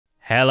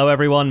Hello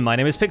everyone, my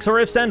name is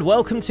Pixlriffs and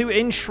welcome to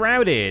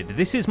Enshrouded.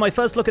 This is my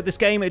first look at this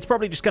game. It's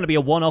probably just going to be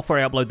a one-off where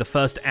I upload the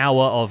first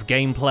hour of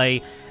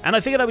gameplay, and I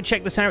figured I would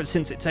check this out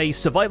since it's a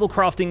survival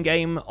crafting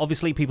game.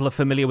 Obviously people are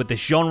familiar with this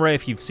genre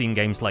if you've seen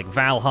games like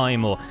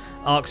Valheim or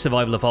Ark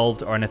Survival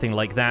Evolved or anything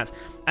like that.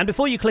 And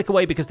before you click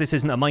away because this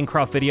isn't a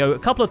Minecraft video, a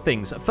couple of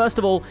things. First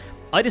of all,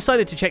 I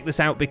decided to check this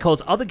out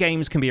because other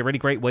games can be a really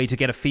great way to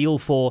get a feel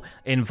for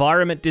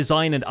environment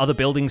design and other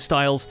building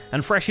styles,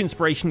 and fresh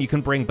inspiration you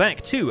can bring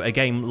back to a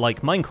game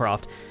like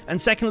Minecraft. And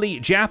secondly,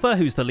 Jappa,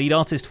 who's the lead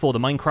artist for the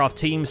Minecraft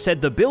team,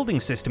 said the building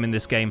system in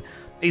this game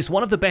is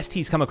one of the best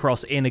he's come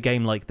across in a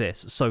game like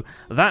this. So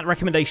that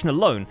recommendation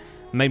alone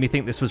made me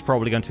think this was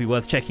probably going to be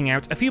worth checking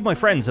out. A few of my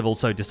friends have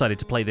also decided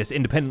to play this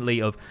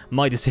independently of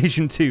my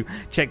decision to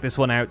check this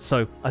one out,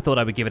 so I thought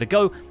I would give it a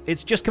go.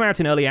 It's just come out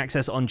in early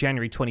access on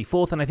January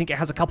 24th, and I think it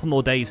has a couple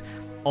more days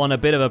on a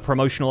bit of a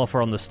promotional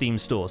offer on the Steam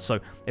store. So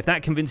if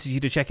that convinces you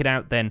to check it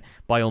out, then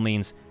by all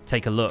means,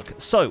 take a look.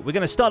 So we're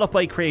going to start off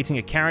by creating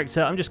a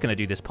character. I'm just going to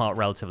do this part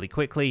relatively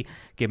quickly,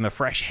 give him a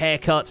fresh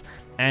haircut,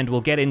 and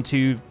we'll get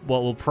into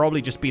what will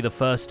probably just be the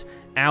first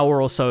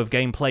hour or so of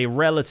gameplay,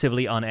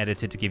 relatively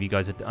unedited, to give you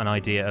guys an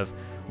idea of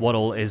what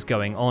all is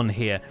going on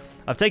here.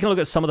 I've taken a look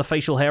at some of the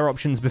facial hair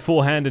options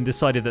beforehand and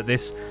decided that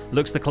this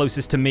looks the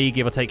closest to me,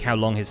 give or take how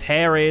long his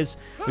hair is.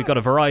 We've got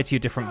a variety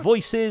of different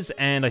voices,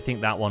 and I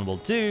think that one will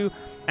do.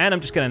 And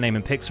I'm just going to name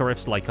him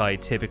Pixlriffs like I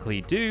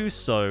typically do,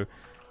 so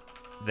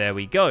there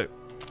we go.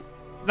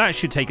 That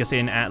should take us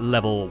in at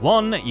level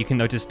 1. You can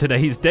notice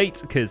today's date,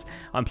 because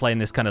I'm playing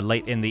this kind of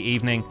late in the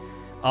evening,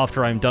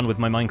 after I'm done with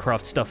my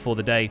Minecraft stuff for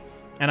the day.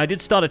 And I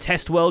did start a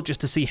test world just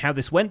to see how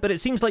this went, but it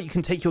seems like you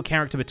can take your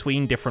character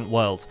between different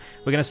worlds.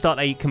 We're going to start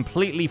a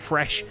completely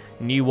fresh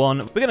new one.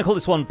 We're going to call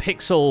this one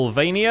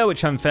Pixelvania,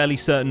 which I'm fairly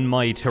certain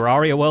my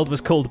Terraria world was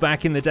called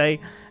back in the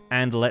day.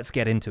 And let's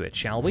get into it,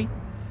 shall we?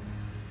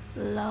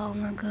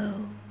 Long ago,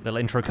 little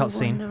intro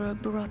cutscene. A wanderer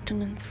brought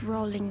an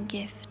enthralling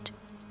gift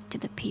to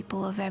the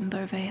people of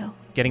Embervale.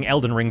 Getting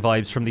Elden Ring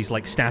vibes from these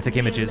like static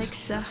images.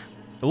 Elixir.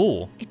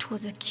 Ooh. It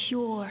was a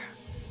cure,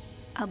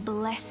 a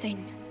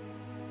blessing,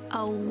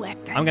 a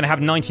weapon. I'm going to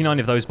have 99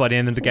 of those by the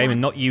end of the game and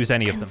not use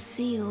any of them.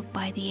 Concealed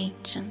by the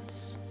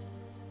ancients,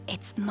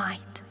 its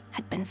might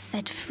had been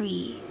set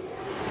free.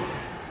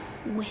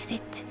 With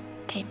it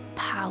came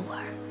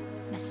power,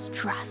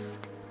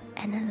 mistrust,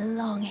 and a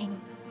longing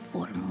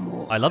for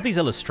more. I love these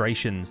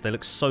illustrations. They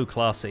look so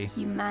classy.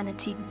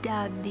 Humanity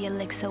dug the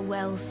elixir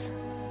wells,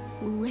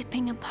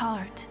 ripping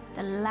apart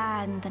the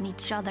land and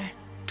each other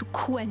to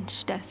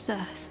quench their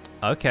thirst.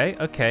 Okay,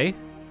 okay.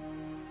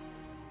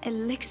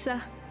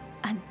 Elixir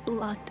and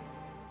blood,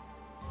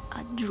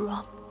 a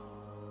drop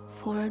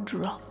for a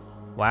drop.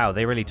 Wow,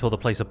 they really tore the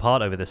place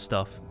apart over this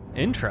stuff.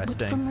 Interesting.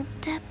 But from the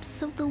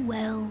depths of the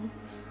wells,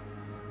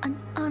 an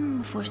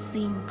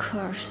unforeseen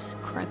curse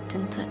crept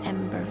into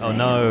Embervale. Oh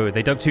no,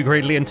 they dug too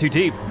greatly and too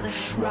deep. The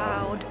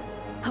Shroud,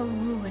 a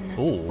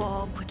ruinous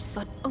fog which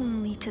sought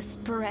only to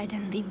spread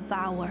and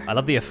devour. I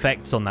love the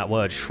effects on that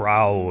word,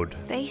 Shroud.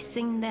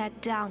 Facing their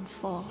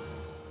downfall,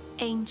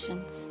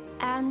 ancients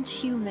and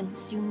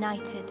humans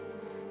united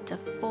to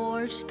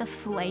forge the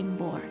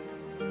Flameborn.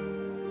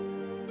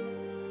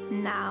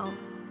 Now,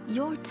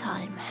 your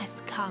time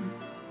has come.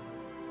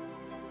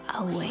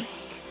 Awake.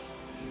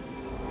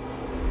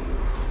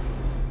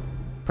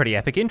 Pretty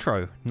epic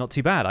intro. Not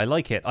too bad. I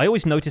like it. I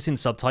always notice in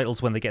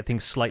subtitles when they get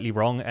things slightly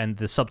wrong, and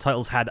the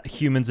subtitles had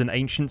humans and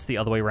ancients the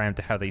other way around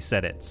to how they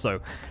said it. So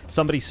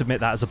somebody submit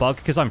that as a bug,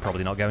 because I'm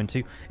probably not going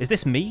to. Is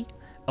this me?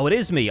 Oh, it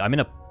is me. I'm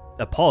in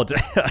a pod,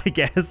 I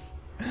guess,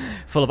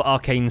 full of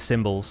arcane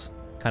symbols.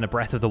 Kind of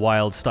Breath of the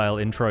Wild style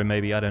intro,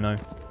 maybe. I don't know.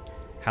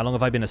 How long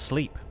have I been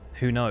asleep?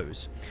 Who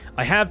knows?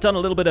 I have done a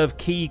little bit of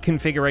key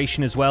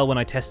configuration as well when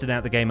I tested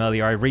out the game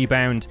earlier. I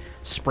rebound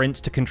sprint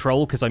to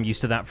control because I'm used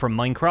to that from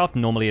Minecraft.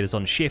 Normally it is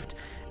on shift,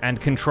 and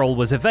control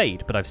was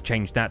evade, but I've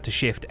changed that to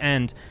shift,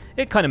 and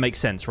it kind of makes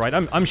sense, right?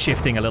 I'm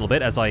shifting a little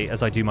bit as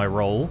I do my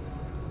roll.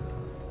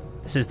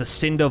 This is the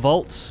Cinder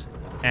Vault,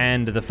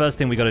 and the first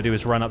thing we got to do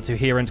is run up to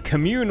here and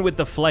commune with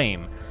the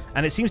flame.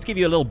 And it seems to give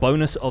you a little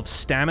bonus of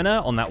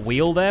stamina on that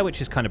wheel there,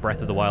 which is kind of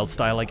Breath of the Wild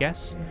style, I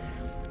guess.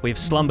 We've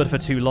slumbered for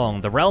too long.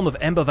 The realm of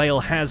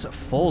Embervale has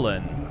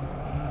fallen.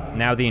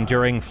 Now the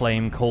enduring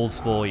flame calls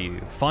for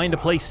you. Find a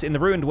place in the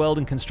ruined world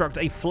and construct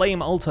a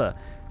flame altar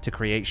to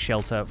create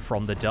shelter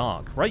from the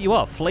dark. Right you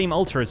are. Flame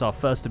altar is our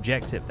first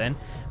objective then.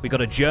 We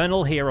got a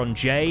journal here on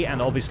J,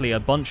 and obviously a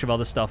bunch of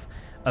other stuff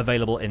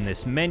available in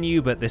this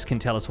menu, but this can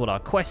tell us what our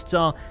quests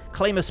are.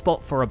 Claim a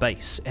spot for a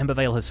base.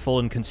 Embervale has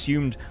fallen,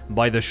 consumed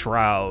by the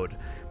Shroud.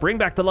 Bring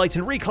back the light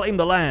and reclaim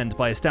the land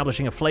by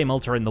establishing a flame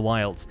altar in the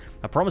wilds.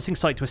 A promising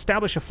site to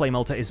establish a flame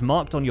altar is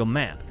marked on your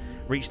map.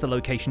 Reach the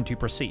location to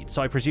proceed.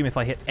 So I presume if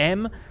I hit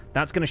M,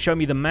 that's going to show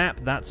me the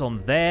map. That's on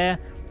there.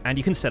 And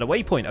you can set a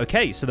waypoint.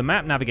 Okay, so the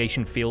map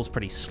navigation feels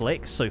pretty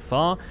slick so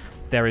far.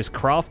 There is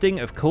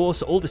crafting, of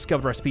course. All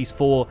discovered recipes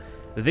for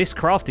this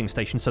crafting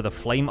station. So the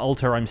flame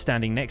altar I'm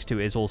standing next to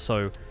is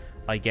also,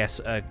 I guess,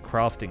 a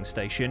crafting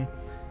station.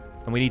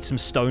 And we need some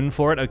stone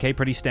for it. Okay,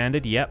 pretty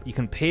standard. Yep, you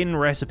can pin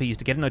recipes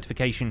to get a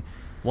notification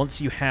once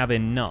you have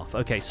enough.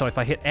 Okay, so if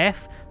I hit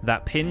F,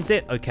 that pins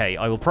it. Okay,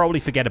 I will probably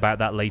forget about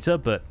that later,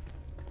 but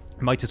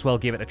might as well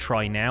give it a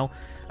try now.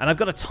 And I've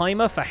got a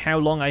timer for how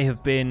long I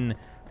have been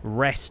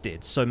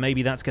rested, so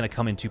maybe that's going to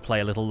come into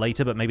play a little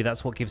later, but maybe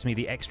that's what gives me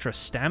the extra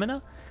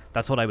stamina?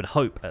 That's what I would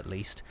hope, at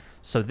least.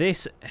 So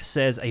this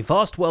says, a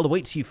vast world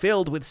awaits you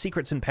filled with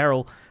secrets and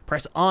peril.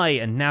 Press I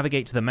and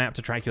navigate to the map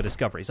to track your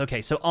discoveries.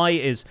 Okay, so I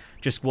is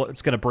just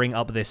what's going to bring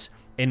up this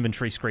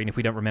inventory screen if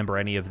we don't remember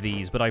any of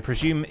these, but I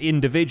presume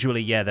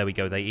individually, yeah, there we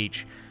go, they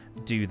each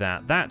do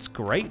that. That's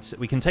great.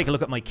 We can take a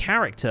look at my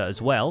character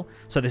as well.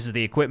 So this is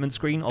the equipment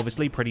screen,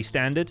 obviously pretty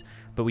standard,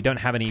 but we don't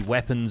have any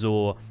weapons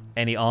or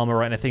any armor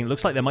or anything. It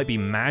looks like there might be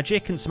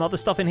magic and some other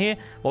stuff in here.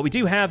 What we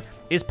do have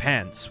is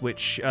pants,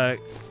 which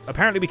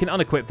apparently we can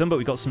unequip them, but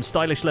we've got some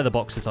stylish leather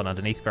boxes on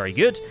underneath. Very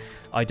good.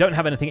 I don't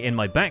have anything in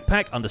my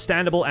backpack,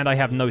 understandable, and I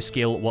have no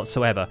skill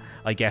whatsoever,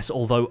 I guess,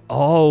 although,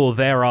 oh,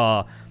 there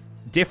are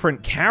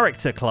different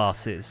character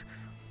classes.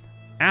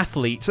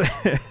 Athlete.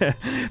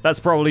 That's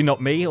probably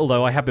not me,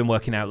 although I have been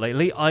working out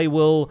lately. I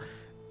will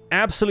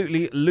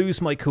absolutely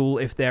lose my cool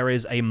if there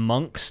is a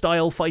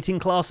monk-style fighting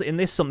class in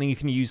this, something you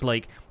can use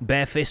like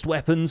bare fist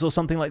weapons or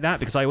something like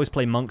that, because I always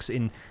play monks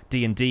in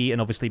D&D,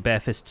 and obviously bare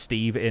fist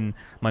Steve in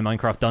my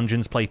Minecraft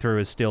Dungeons playthrough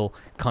is still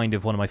kind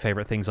of one of my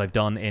favorite things I've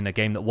done in a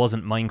game that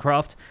wasn't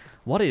Minecraft.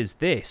 What is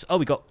this? Oh,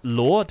 we got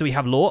lore. Do we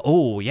have lore?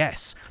 Oh,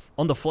 yes.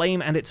 On the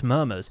flame and its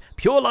murmurs,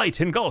 pure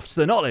light engulfs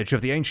the knowledge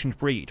of the ancient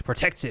breed,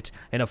 protects it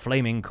in a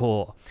flaming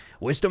core.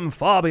 Wisdom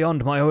far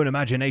beyond my own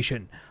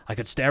imagination. I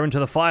could stare into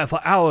the fire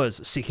for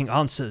hours, seeking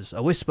answers,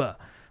 a whisper,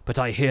 but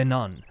I hear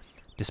none.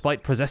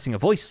 Despite possessing a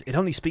voice, it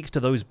only speaks to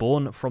those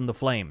born from the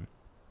flame.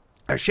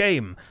 A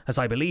shame, as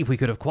I believe we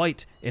could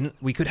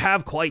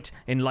have quite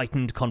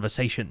enlightened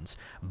conversations.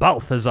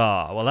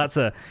 Balthazar. Well, that's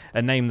a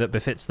name that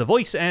befits the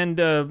voice, and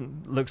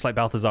looks like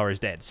Balthazar is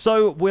dead.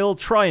 So we'll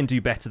try and do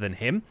better than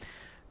him.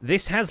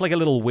 This has like a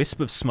little wisp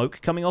of smoke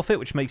coming off it,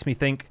 which makes me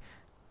think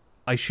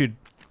I should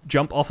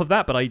jump off of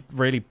that, but I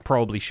really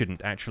probably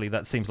shouldn't, actually.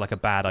 That seems like a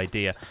bad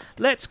idea.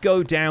 Let's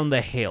go down the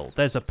hill.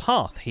 There's a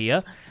path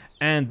here,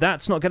 and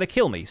that's not going to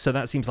kill me, so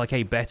that seems like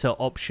a better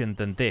option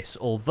than this.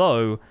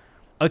 Although,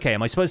 okay,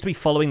 am I supposed to be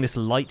following this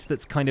light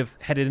that's kind of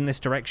headed in this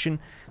direction?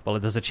 Well,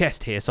 there's a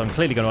chest here, so I'm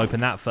clearly going to open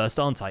that first,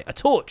 aren't I? A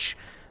torch!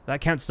 That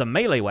counts as a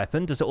melee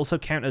weapon. Does it also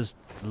count as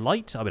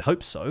light? I would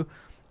hope so.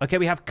 Okay,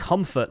 we have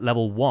comfort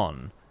level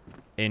 1.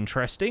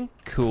 Interesting.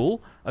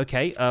 Cool.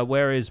 Okay,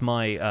 where is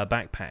my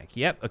backpack?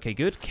 Yep, okay,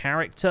 good.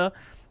 Character.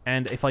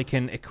 And if I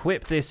can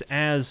equip this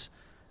as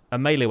a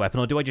melee weapon,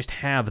 or do I just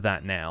have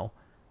that now?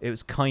 It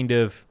was kind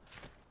of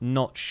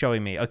not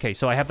showing me. Okay,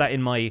 so I have that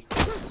in my...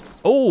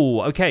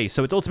 Oh, okay,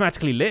 so it's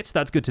automatically lit.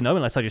 That's good to know,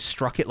 unless I just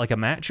struck it like a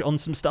match on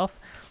some stuff.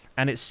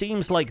 And it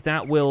seems like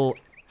that will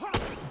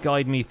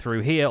guide me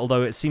through here,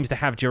 although it seems to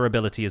have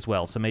durability as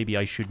well, so maybe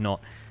I should not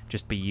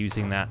just be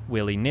using that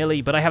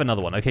willy-nilly, but I have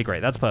another one. Okay,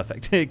 great, that's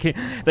perfect.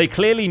 They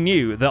clearly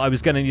knew that I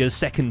was going to need a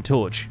second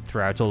torch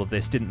throughout all of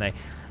this, didn't they?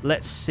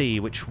 Let's see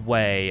which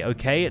way.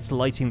 Okay, it's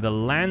lighting the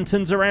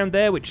lanterns around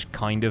there, which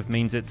kind of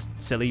means it's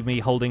silly me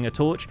holding a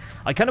torch.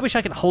 I kind of wish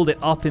I could hold it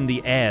up in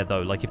the air,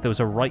 though, like if there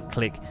was a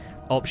right-click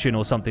option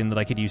or something that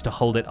I could use to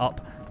hold it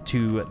up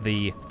to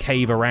the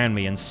cave around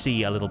me and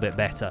see a little bit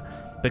better.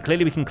 But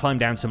clearly we can climb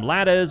down some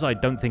ladders. I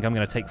don't think I'm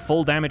going to take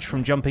full damage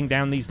from jumping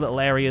down these little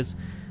areas.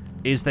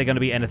 Is there going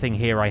to be anything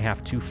here I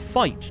have to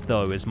fight,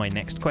 though, is my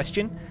next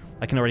question.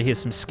 I can already hear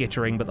some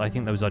skittering, but I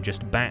think those are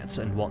just bats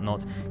and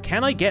whatnot.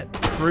 Can I get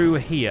through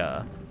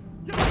here?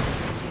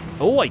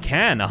 Oh, I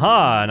can.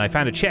 Aha! And I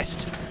found a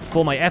chest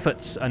for my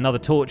efforts. Another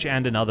torch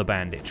and another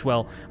bandage.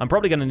 Well, I'm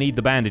probably going to need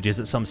the bandages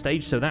at some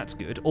stage, so that's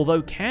good.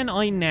 Although, can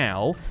I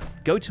now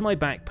go to my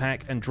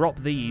backpack and drop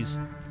these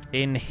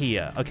in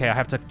here? Okay, I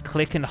have to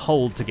click and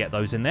hold to get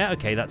those in there.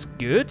 Okay, that's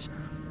good.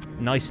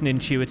 Nice and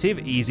intuitive.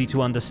 Easy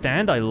to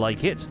understand. I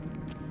like it.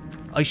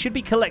 I should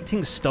be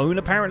collecting stone,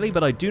 apparently,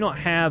 but I do not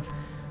have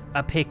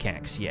a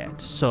pickaxe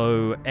yet.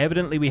 So,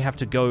 evidently, we have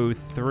to go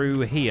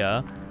through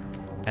here.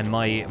 And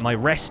my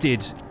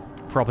rested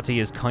property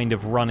is kind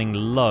of running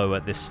low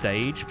at this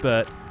stage.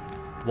 But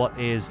what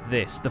is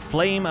this? The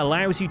flame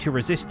allows you to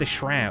resist the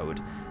shroud.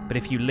 But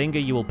if you linger,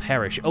 you will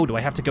perish. Oh, do I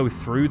have to go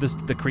through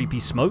the creepy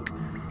smoke?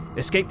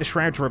 Escape the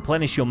shroud to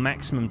replenish your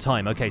maximum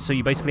time. Okay, so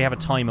you basically have a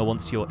timer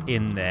once you're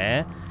in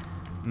there.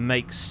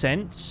 Makes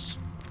sense.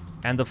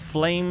 And the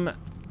flame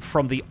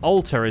from the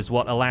altar is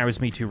what allows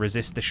me to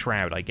resist the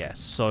shroud, I guess.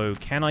 So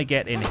can I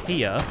get in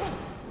here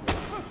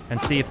and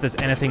see if there's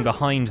anything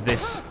behind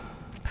this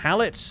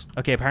pallet?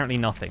 Okay, apparently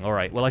nothing. All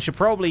right, well, I should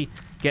probably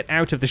get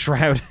out of the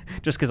shroud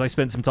just because I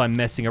spent some time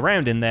messing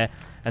around in there.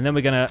 And then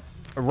we're going to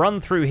run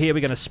through here.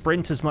 We're going to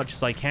sprint as much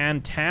as I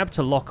can. Tab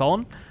to lock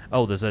on.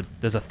 Oh, there's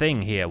a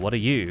thing here. What are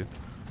you?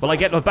 Well, I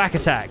get a back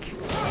attack.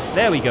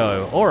 There we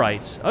go. All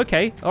right.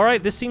 Okay. All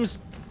right. This seems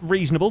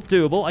reasonable,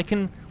 doable. I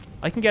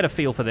can get a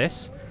feel for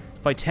this.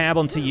 If I tab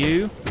onto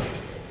you,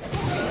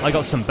 I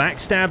got some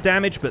backstab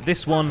damage, but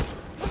this one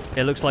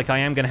it looks like I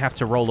am going to have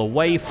to roll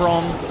away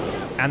from.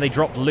 And they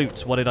dropped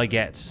loot. What did I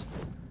get?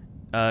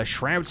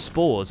 Shroud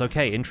spores.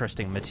 Okay,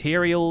 interesting.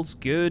 Materials,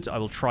 good. I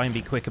will try and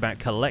be quick about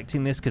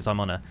collecting this because I'm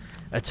on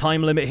a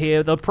time limit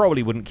here. They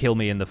probably wouldn't kill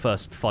me in the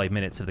first 5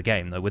 minutes of the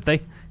game, though, would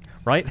they?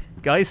 Right,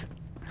 guys?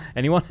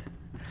 Anyone?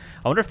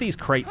 I wonder if these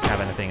crates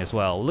have anything as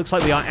well. Looks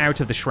like we are out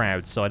of the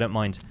shrouds, so I don't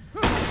mind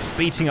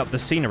beating up the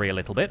scenery a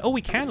little bit. Oh,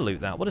 we can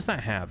loot that. What does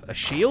that have? A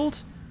shield?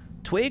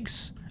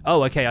 Twigs?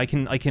 Oh, okay, I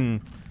can...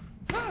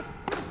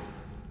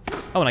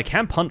 Oh, and I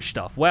can punch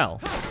stuff. Well,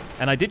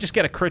 and I did just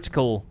get a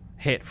critical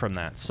hit from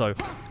that. So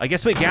I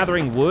guess we're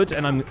gathering wood,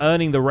 and I'm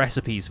earning the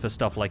recipes for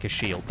stuff like a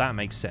shield. That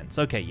makes sense.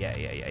 Okay,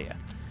 yeah.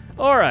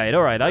 All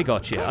right, I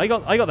got you. I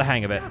got the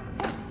hang of it.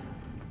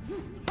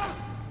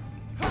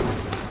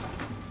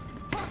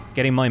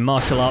 Getting my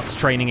martial arts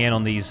training in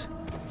on these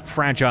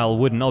fragile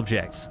wooden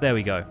objects. There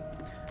we go.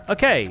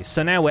 Okay,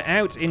 so now we're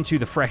out into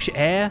the fresh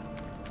air.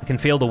 I can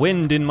feel the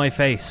wind in my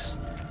face.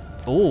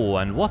 Oh,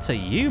 and what are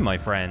you, my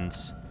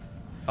friends?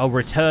 Oh,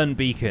 return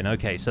beacon.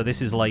 Okay, so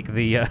this is like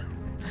the...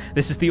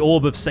 this is the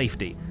orb of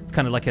safety. It's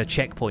kind of like a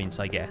checkpoint,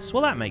 I guess.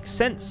 Well, that makes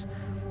sense.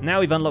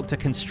 Now we've unlocked a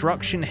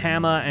construction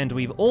hammer, and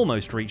we've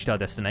almost reached our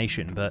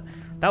destination, but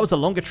that was a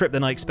longer trip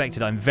than I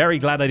expected. I'm very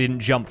glad I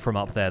didn't jump from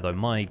up there, though.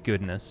 My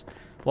goodness.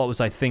 What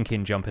was I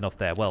thinking jumping off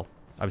there? Well,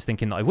 I was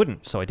thinking that I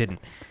wouldn't, so I didn't.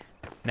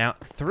 Now,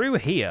 through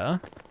here,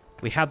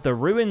 we have the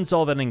ruins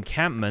of an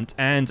encampment,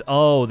 and,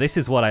 oh, this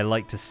is what I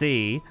like to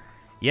see.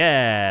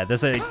 Yeah,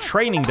 there's a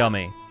training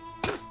dummy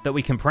that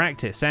we can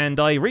practice, and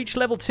I reached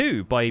level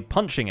 2 by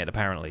punching it,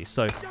 apparently,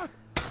 so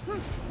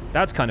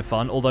that's kind of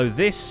fun, although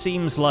this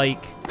seems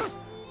like,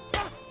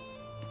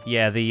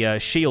 yeah, the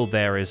shield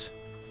there is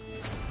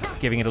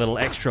giving it a little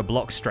extra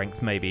block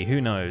strength, maybe,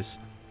 who knows.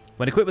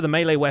 When equipped with a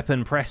melee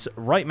weapon, press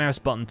right mouse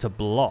button to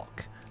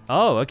block.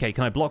 Oh, okay,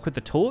 can I block with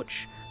the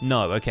torch?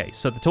 No, okay,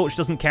 so the torch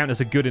doesn't count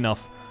as a good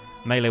enough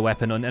melee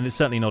weapon, and it's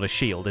certainly not a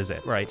shield, is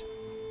it? Right.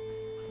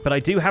 But I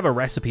do have a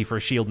recipe for a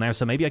shield now,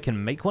 so maybe I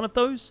can make one of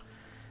those?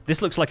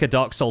 This looks like a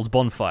Dark Souls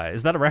bonfire.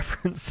 Is that a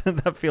reference?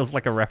 That feels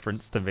like a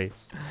reference to me.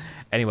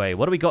 Anyway,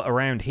 what do we got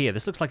around here?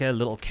 This looks like a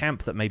little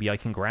camp that maybe I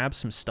can grab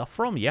some stuff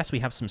from. Yes, we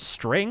have some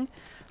string,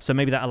 so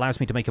maybe that allows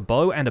me to make a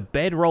bow and a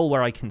bedroll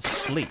where I can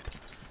sleep.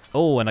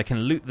 Oh, and I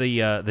can loot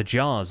the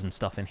jars and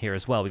stuff in here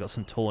as well. We got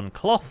some torn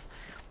cloth.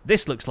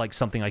 This looks like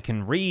something I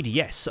can read.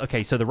 Yes.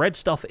 Okay, so the red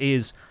stuff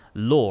is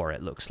lore,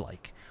 it looks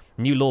like.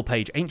 New lore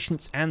page,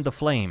 Ancients and the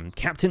Flame.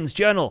 Captain's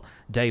Journal,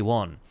 Day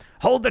 1.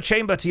 Hold the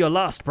chamber to your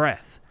last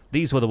breath.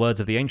 These were the words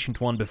of the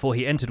Ancient One before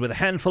he entered with a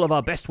handful of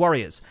our best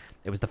warriors.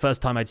 It was the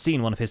first time I'd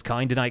seen one of his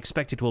kind, and I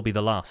expect it will be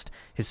the last.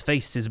 His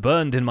face is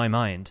burned in my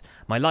mind.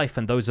 My life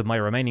and those of my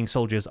remaining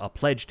soldiers are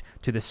pledged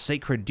to this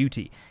sacred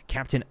duty.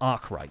 Captain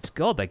Arkwright.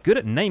 God, they're good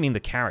at naming the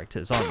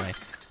characters, aren't they?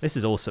 This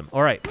is awesome.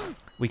 All right,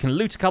 we can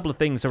loot a couple of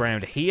things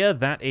around here.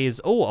 That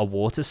is, oh, a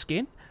water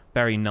skin.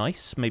 Very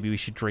nice. Maybe we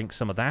should drink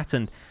some of that.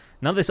 And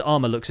none of this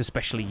armor looks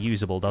especially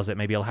usable, does it?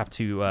 Maybe I'll have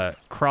to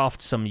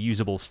craft some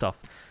usable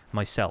stuff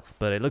myself.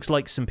 But it looks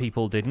like some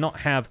people did not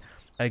have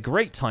a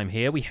great time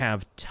here. We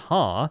have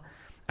tar,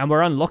 and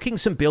we're unlocking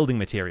some building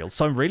materials.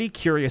 So I'm really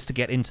curious to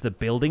get into the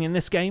building in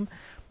this game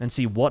and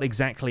see what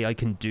exactly I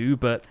can do.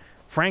 But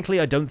frankly,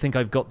 I don't think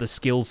I've got the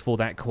skills for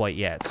that quite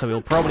yet. So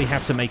we'll probably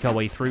have to make our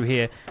way through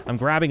here. I'm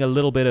grabbing a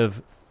little bit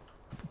of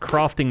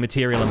crafting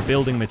material and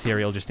building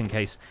material just in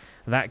case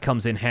that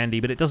comes in handy,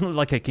 but it doesn't look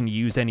like I can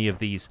use any of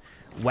these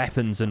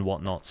weapons and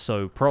whatnot,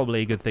 so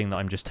probably a good thing that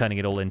I'm just turning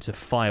it all into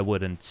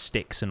firewood and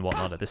sticks and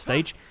whatnot at this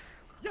stage.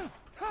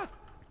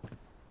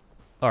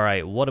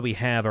 Alright, what do we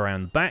have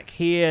around back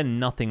here?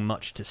 Nothing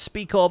much to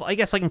speak of. I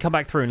guess I can come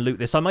back through and loot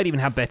this. I might even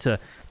have better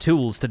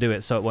tools to do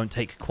it, so it won't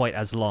take quite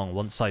as long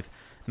once I've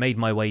made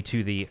my way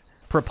to the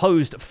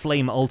proposed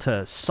flame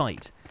altar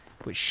site,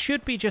 which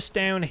should be just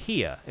down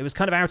here. It was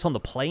kind of out on the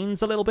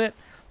plains a little bit.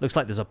 Looks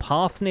like there's a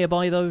path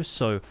nearby, though,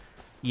 so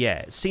yeah,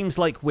 it seems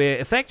like we're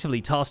effectively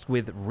tasked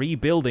with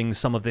rebuilding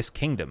some of this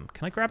kingdom.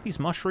 Can I grab these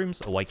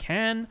mushrooms? Oh, I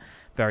can.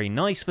 Very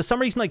nice. For some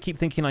reason, I keep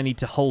thinking I need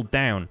to hold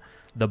down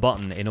the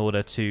button in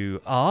order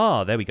to...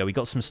 Ah, there we go. We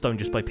got some stone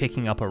just by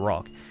picking up a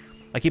rock.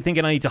 I keep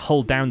thinking I need to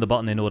hold down the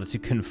button in order to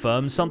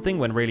confirm something,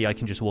 when really I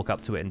can just walk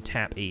up to it and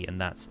tap E,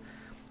 and that's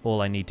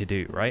all I need to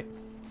do, right?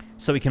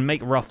 So we can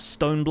make rough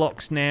stone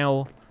blocks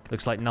now.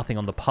 Looks like nothing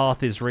on the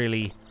path is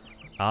really...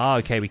 Ah,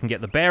 okay, we can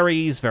get the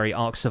berries. Very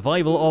Ark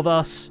Survival of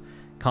us.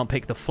 Can't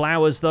pick the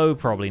flowers, though.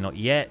 Probably not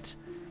yet.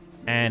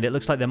 And it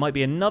looks like there might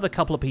be another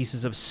couple of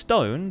pieces of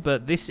stone,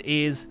 but this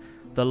is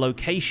the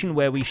location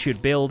where we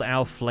should build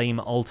our flame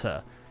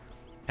altar.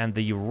 And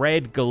the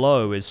red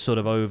glow is sort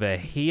of over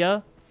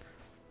here.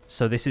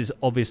 So this is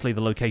obviously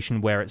the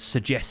location where it's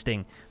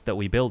suggesting that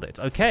we build it.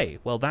 Okay,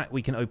 well that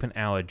we can open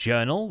our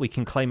journal. We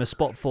can claim a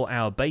spot for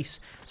our base.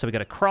 So we go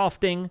to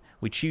crafting.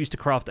 We choose to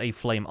craft a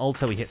flame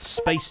altar. We hit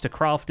space to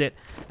craft it.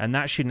 And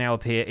that should now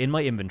appear in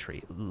my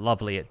inventory.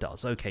 Lovely, it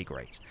does. Okay,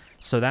 great.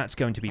 So that's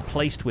going to be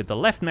placed with the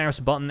left mouse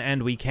button.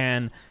 And we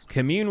can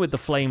commune with the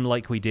flame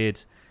like we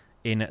did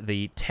in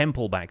the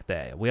temple back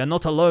there. We are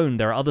not alone.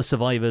 There are other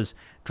survivors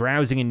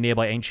drowsing in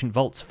nearby ancient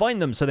vaults.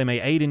 Find them so they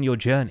may aid in your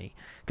journey.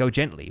 Go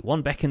gently.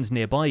 One beckons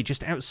nearby,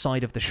 just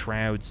outside of the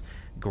Shroud's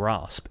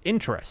grasp.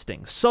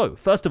 Interesting. So,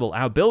 first of all,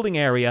 our building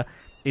area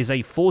is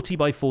a 40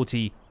 by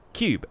 40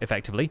 cube,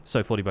 effectively.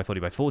 So 40 by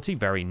 40 by 40.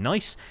 Very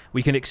nice.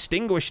 We can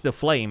extinguish the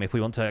flame if we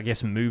want to, I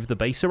guess, move the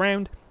base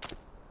around.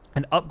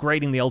 And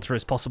upgrading the altar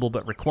is possible,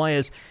 but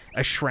requires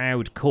a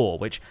shroud core,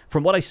 which,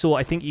 from what I saw,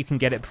 I think you can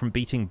get it from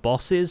beating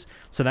bosses.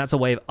 So that's a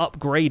way of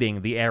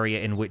upgrading the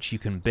area in which you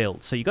can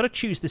build. So you got to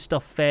choose this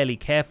stuff fairly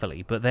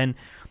carefully, but then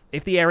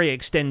if the area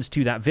extends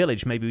to that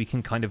village, maybe we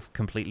can kind of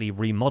completely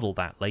remodel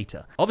that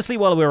later. Obviously,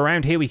 while we're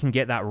around here, we can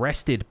get that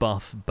rested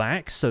buff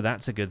back, so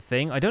that's a good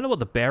thing. I don't know what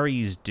the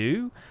berries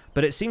do,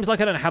 but it seems like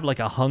I don't have like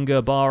a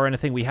hunger bar or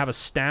anything. We have a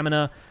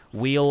stamina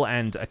wheel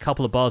and a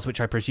couple of bars,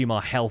 which I presume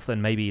are health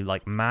and maybe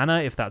like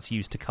mana, if that's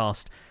used to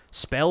cast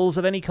spells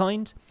of any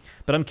kind.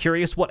 But I'm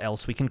curious what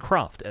else we can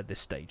craft at this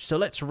stage. So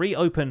let's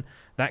reopen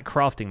that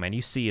crafting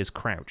menu. C is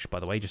crouch, by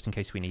the way, just in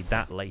case we need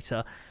that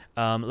later.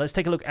 Let's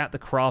take a look at the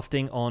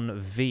crafting on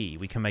V.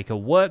 We can make a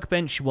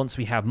workbench once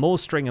we have more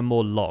string and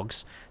more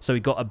logs. So we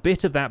got a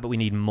bit of that, but we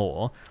need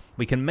more.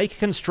 We can make a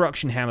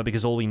construction hammer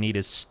because all we need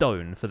is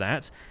stone for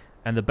that.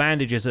 And the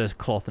bandages are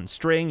cloth and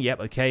string.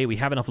 Yep, okay. We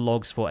have enough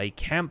logs for a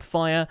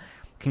campfire.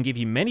 Can give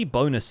you many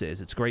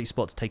bonuses. It's a great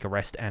spot to take a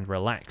rest and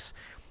relax.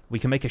 We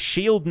can make a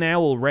shield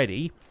now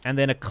already, and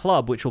then a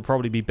club, which will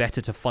probably be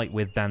better to fight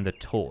with than the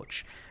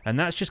torch. And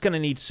that's just going to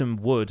need some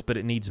wood, but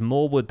it needs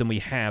more wood than we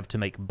have to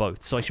make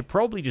both. So I should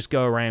probably just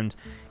go around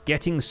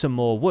getting some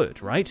more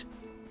wood, right?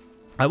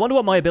 I wonder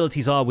what my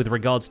abilities are with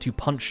regards to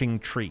punching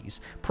trees.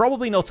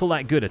 Probably not all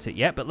that good at it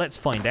yet, but let's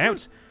find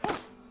out.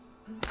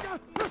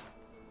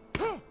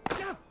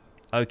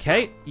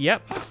 Okay,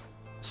 yep.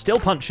 Still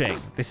punching.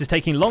 This is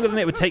taking longer than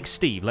it would take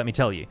Steve, let me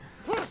tell you.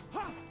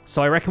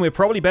 So I reckon we're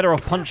probably better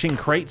off punching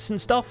crates and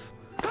stuff.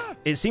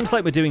 It seems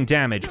like we're doing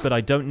damage, but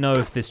I don't know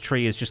if this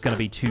tree is just going to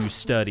be too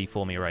sturdy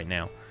for me right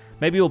now.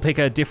 Maybe we'll pick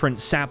a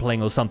different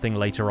sapling or something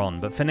later on.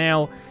 But for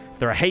now,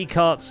 there are hay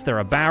carts, there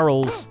are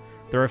barrels.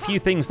 There are a few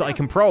things that I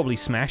can probably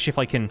smash if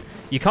I can.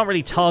 You can't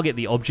really target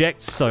the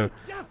objects, so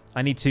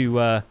I need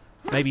to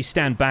maybe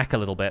stand back a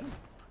little bit.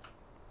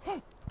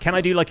 Can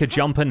I do like a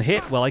jump and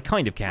hit? Well, I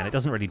kind of can. It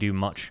doesn't really do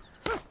much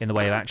in the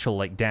way of actual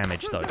like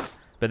damage, though.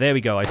 But there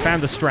we go. I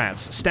found the strats.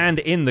 Stand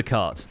in the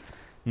cart.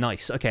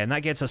 Nice. Okay, and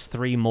that gets us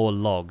 3 more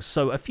logs.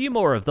 So a few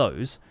more of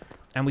those,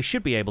 and we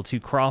should be able to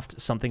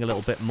craft something a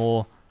little bit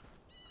more.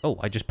 Oh,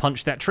 I just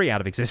punched that tree out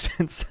of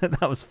existence.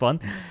 That was fun.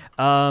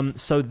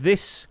 So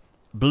this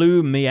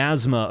blue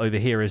miasma over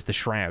here is the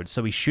shroud.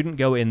 So we shouldn't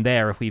go in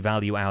there if we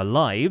value our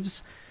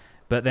lives.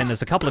 But then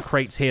there's a couple of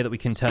crates here that we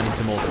can turn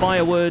into more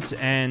firewood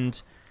and...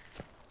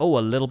 oh,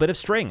 a little bit of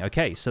string.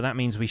 Okay, so that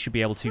means we should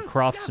be able to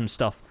craft some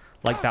stuff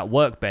like that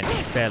workbench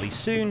fairly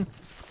soon.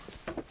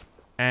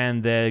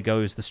 And there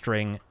goes the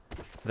string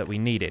that we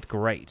needed.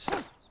 Great.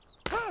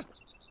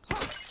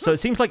 So it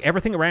seems like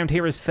everything around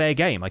here is fair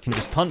game. I can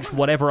just punch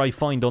whatever I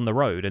find on the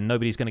road, and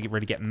nobody's going to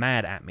really get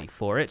mad at me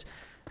for it.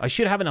 I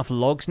should have enough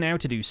logs now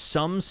to do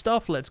some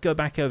stuff. Let's go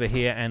back over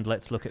here and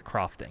let's look at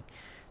crafting.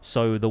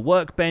 So the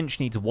workbench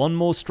needs 1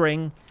 more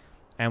string,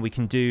 and we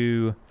can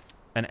do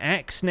an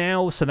axe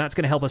now, so that's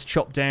going to help us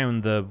chop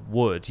down the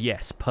wood.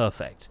 Yes,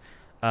 perfect.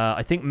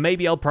 I think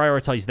maybe I'll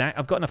prioritize that.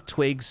 I've got enough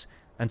twigs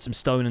and some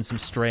stone and some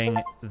string.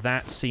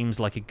 That seems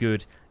like a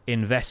good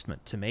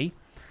investment to me.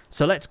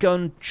 So let's go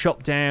and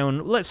chop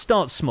down. Let's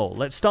start small.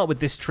 Let's start with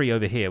this tree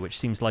over here, which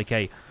seems like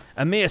a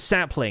mere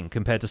sapling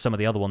compared to some of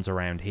the other ones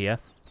around here.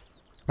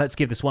 Let's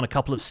give this one a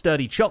couple of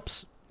sturdy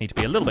chops. Need to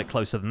be a little bit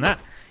closer than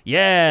that.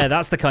 Yeah,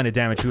 that's the kind of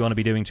damage we want to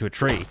be doing to a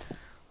tree.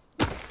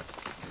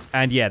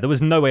 And yeah, there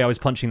was no way I was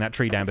punching that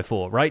tree down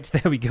before, right?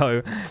 There we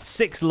go.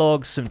 6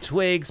 logs, some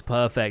twigs.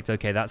 Perfect.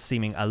 Okay, that's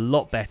seeming a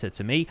lot better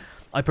to me.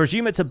 I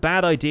presume it's a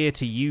bad idea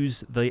to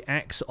use the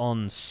axe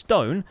on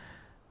stone.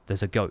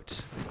 There's a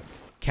goat.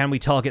 Can we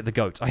target the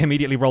goat? I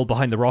immediately rolled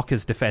behind the rock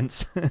as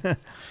defense.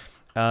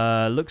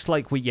 Looks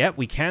like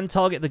we can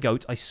target the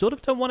goat. I sort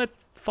of don't want to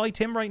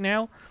fight him right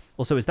now.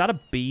 Also, is that a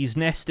bee's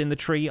nest in the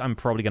tree? I'm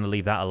probably going to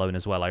leave that alone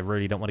as well. I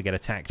really don't want to get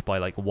attacked by,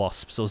 like,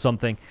 wasps or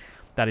something.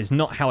 That is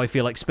not how I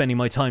feel like spending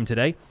my time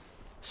today.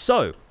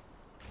 So,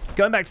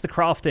 going back to the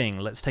crafting,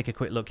 let's take a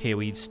quick look here.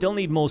 We still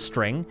need more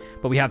string,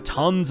 but we have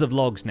tons of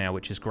logs now,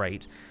 which is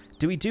great.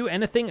 Do we do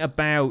anything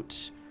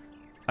about...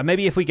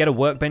 maybe if we get a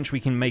workbench, we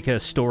can make a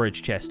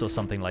storage chest or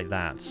something like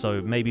that.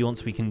 So maybe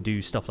once we can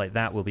do stuff like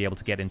that, we'll be able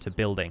to get into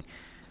building.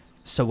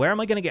 So where am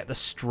I going to get the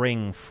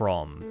string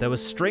from? There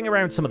was string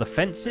around some of the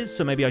fences,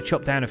 so maybe I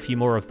chop down a few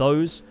more of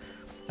those.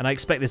 And I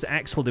expect this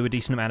axe will do a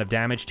decent amount of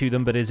damage to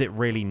them, but is it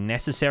really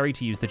necessary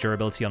to use the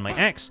durability on my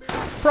axe?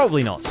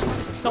 Probably not.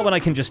 Not when I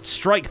can just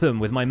strike them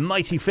with my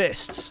mighty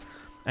fists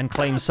and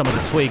claim some of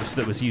the twigs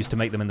that was used to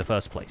make them in the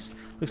first place.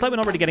 Looks like we're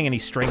not really getting any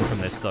string from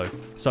this, though.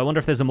 So I wonder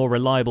if there's a more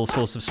reliable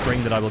source of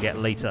string that I will get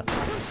later.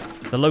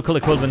 The local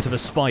equivalent of a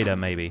spider,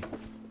 maybe.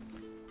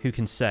 Who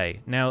can say?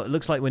 Now, it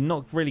looks like we're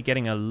not really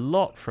getting a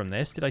lot from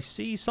this. Did I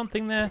see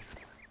something there?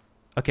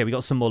 Okay, we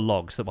got some more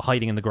logs that were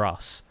hiding in the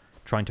grass,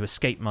 trying to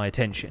escape my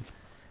attention.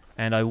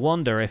 And I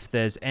wonder if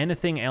there's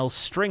anything else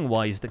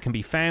string-wise that can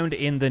be found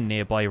in the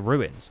nearby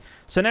ruins.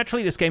 So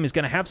naturally, this game is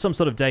going to have some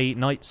sort of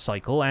day-night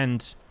cycle,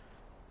 and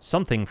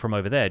something from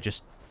over there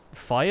just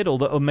fired,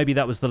 or maybe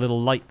that was the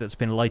little light that's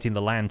been lighting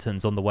the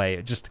lanterns on the way.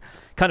 It just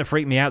kind of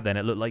freaked me out then.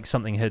 It looked like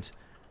something had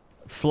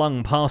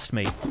flung past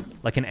me,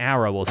 like an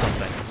arrow or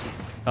something.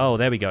 Oh,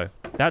 there we go.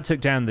 That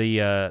took down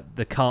the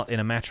cart in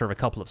a matter of a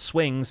couple of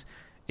swings.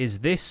 Is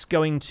this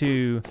going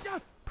to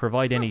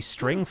provide any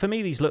string for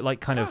me? These look like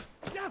kind of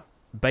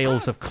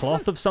bales of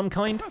cloth of some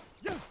kind.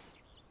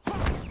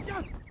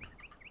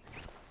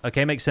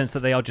 Okay, makes sense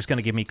that they are just going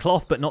to give me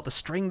cloth, but not the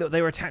string that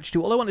they were attached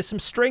to. All I want is some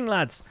string,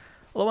 lads.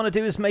 All I want to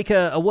do is make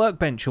a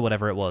workbench or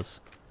whatever it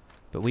was.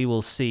 But we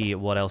will see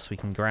what else we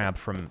can grab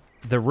from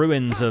the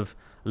ruins of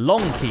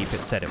Longkeep,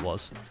 it said it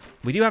was.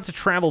 We do have to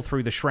travel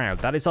through the Shroud.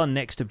 That is our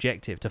next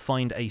objective, to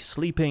find a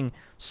sleeping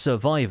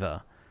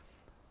survivor.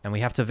 And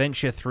we have to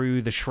venture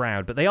through the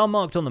Shroud. But they are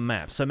marked on the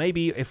map, so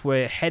maybe if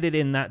we're headed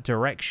in that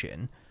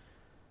direction,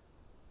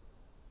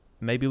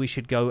 maybe we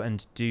should go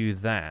and do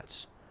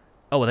that.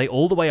 Oh, are they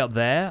all the way up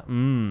there?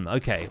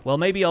 Okay. Well,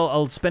 maybe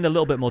I'll spend a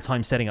little bit more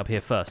time setting up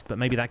here first, but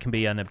maybe that can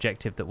be an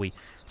objective that we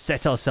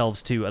set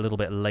ourselves to a little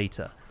bit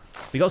later.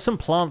 We got some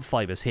plant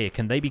fibers here.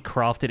 Can they be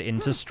crafted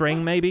into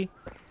string, maybe?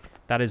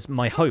 That is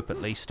my hope,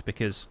 at least,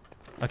 because...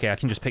 Okay, I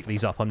can just pick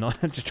these up. I'm not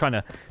just trying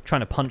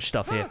to punch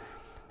stuff here.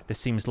 This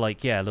seems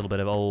like, yeah, a little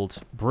bit of old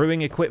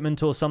brewing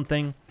equipment or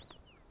something.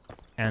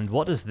 And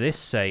what does this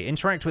say?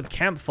 Interact with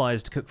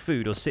campfires to cook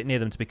food or sit near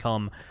them to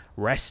become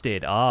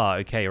rested. Ah,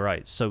 okay,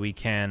 right. So we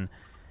can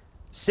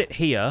sit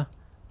here,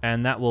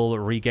 and that will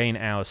regain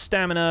our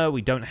stamina.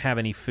 We don't have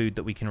any food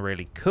that we can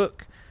really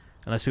cook,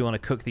 unless we want to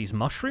cook these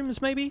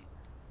mushrooms, maybe?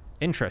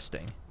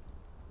 Interesting.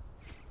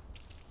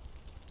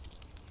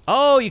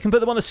 Oh, you can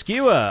put them on a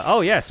skewer.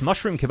 Oh, yes,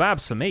 mushroom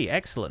kebabs for me.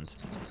 Excellent.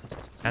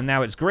 And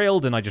now it's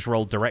grilled, and I just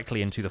rolled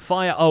directly into the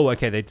fire. Oh,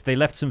 okay, they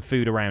left some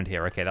food around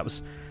here. Okay, that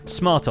was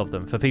smart of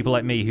them, for people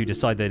like me who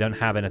decide they don't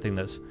have anything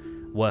that's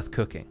worth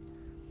cooking.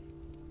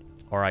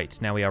 All right,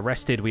 now we are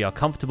rested, we are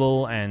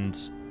comfortable, and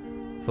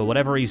for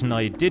whatever reason,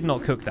 I did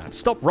not cook that.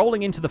 Stop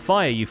rolling into the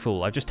fire, you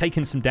fool. I've just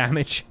taken some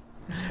damage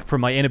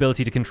from my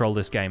inability to control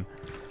this game.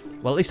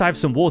 Well, at least I have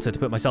some water to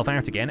put myself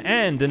out again,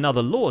 and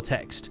another lore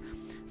text.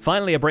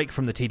 Finally, a break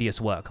from the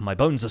tedious work. My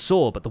bones are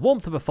sore, but the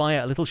warmth of a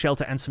fire, a little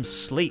shelter, and some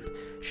sleep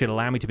should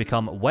allow me to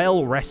become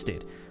well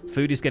rested.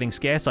 Food is getting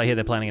scarce. I hear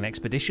they're planning an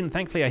expedition.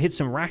 Thankfully, I hid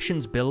some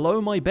rations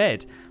below my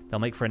bed. They'll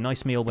make for a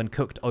nice meal when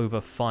cooked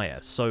over fire.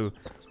 So,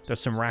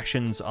 there's some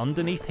rations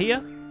underneath here.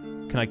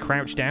 Can I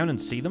crouch down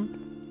and see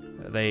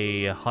them? Are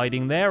they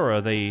hiding there, or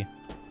are they...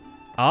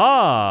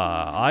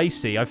 Ah, I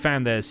see. I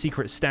found their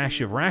secret stash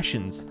of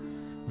rations.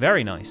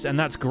 Very nice. And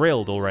that's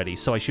grilled already,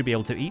 so I should be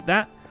able to eat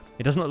that.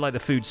 It doesn't look like the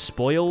food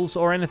spoils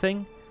or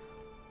anything.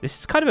 This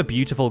is kind of a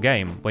beautiful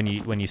game when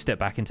you step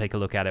back and take a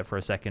look at it for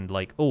a second.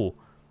 Like, oh,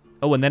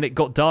 and then it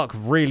got dark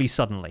really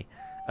suddenly.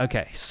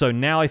 Okay, so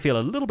now I feel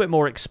a little bit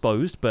more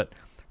exposed, but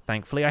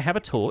thankfully I have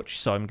a torch,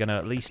 so I'm going to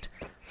at least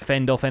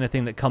fend off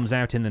anything that comes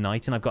out in the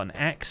night. And I've got an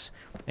axe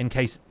in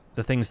case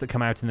the things that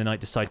come out in the night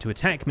decide to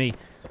attack me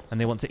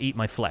and they want to eat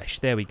my flesh.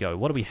 There we go.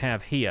 What do we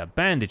have here?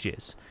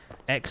 Bandages.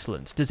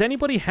 Excellent. Does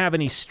anybody have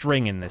any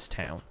string in this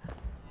town?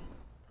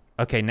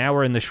 Okay, now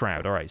we're in the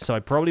Shroud. All right, so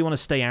I probably want to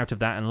stay out of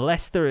that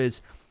unless there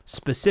is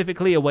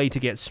specifically a way to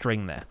get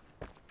string there.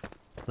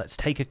 Let's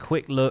take a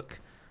quick look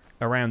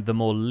around the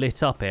more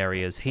lit up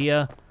areas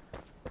here.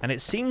 And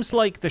it seems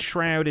like the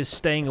Shroud is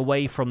staying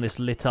away from this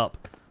lit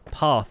up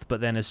path,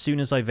 but then as soon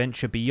as I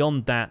venture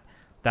beyond that,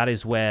 that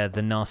is where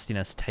the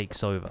nastiness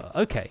takes over.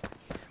 Okay,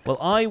 well,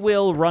 I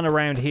will run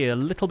around here a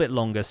little bit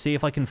longer, see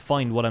if I can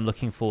find what I'm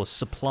looking for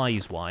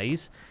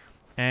supplies-wise.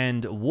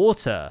 And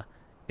water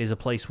is a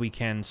place we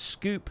can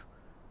scoop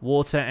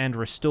water and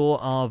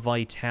restore our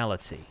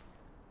vitality.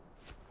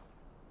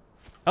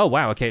 Oh,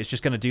 wow, okay, it's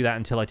just going to do that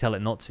until I tell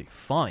it not to.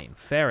 Fine,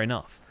 fair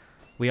enough.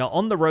 We are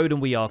on the road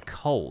and we are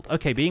cold.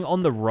 Okay, being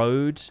on the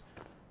road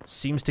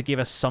seems to give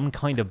us some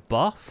kind of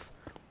buff,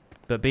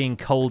 but being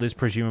cold is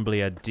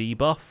presumably a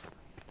debuff.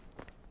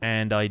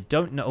 And I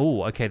don't know...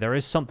 Oh, okay, there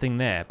is something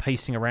there,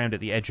 pacing around at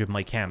the edge of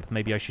my camp.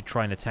 Maybe I should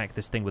try and attack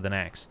this thing with an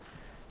axe.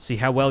 See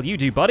how well you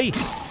do, buddy.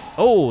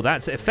 Oh,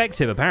 that's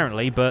effective,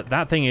 apparently, but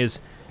that thing is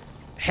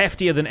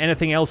heftier than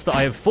anything else that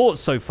I have fought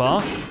so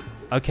far.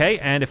 Okay,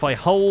 and if I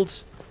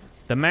hold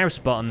the mouse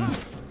button,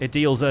 it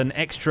deals an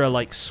extra,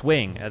 like,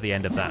 swing at the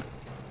end of that.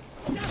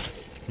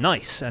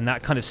 Nice, and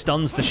that kind of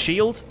stuns the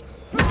shield.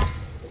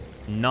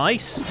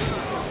 Nice.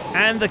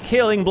 And the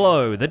killing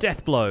blow, the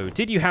death blow.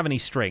 Did you have any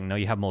string? No,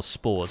 you have more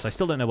spores. I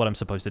still don't know what I'm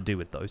supposed to do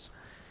with those.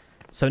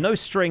 So no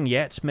string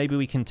yet. Maybe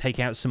we can take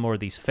out some more of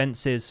these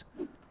fences.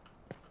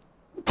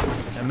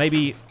 And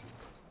maybe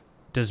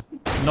does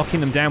knocking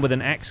them down with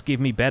an axe give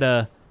me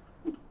better,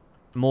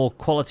 more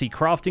quality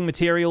crafting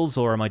materials,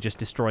 or am I just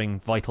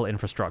destroying vital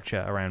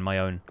infrastructure around my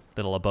own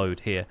little abode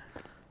here?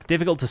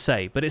 Difficult to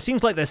say, but it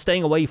seems like they're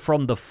staying away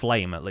from the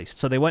flame, at least,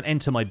 so they won't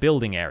enter my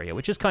building area,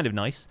 which is kind of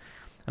nice.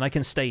 And I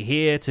can stay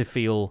here to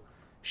feel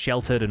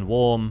sheltered and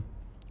warm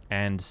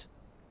and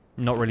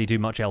not really do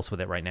much else with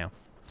it right now.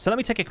 So let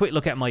me take a quick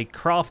look at my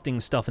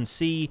crafting stuff and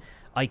see.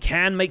 I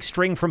can make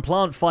string from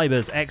plant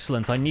fibers.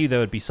 Excellent. I knew there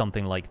would be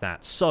something like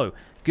that. So,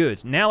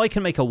 good. Now I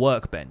can make a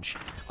workbench.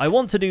 I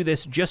want to do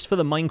this just for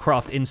the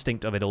Minecraft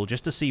instinct of it all,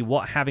 just to see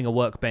what having a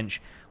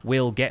workbench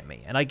will get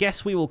me. And I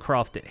guess we will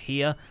craft it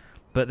here,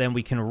 but then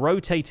we can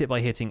rotate it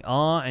by hitting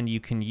R, and you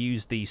can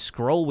use the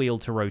scroll wheel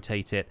to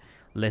rotate it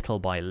little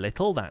by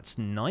little. That's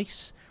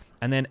nice.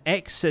 And then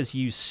X says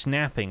use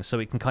snapping, so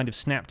it can kind of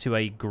snap to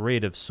a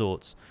grid of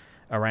sorts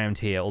around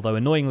here, although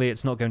annoyingly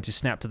it's not going to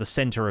snap to the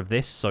center of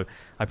this, so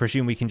I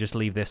presume we can just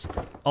leave this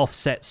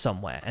offset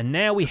somewhere. And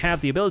now we have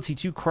the ability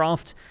to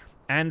craft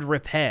and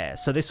repair,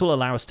 so this will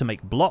allow us to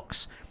make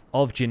blocks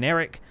of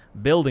generic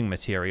building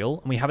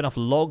material, and we have enough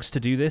logs to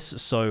do this,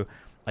 so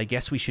I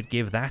guess we should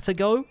give that a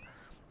go.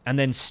 And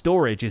then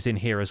storage is in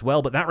here as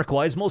well, but that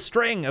requires more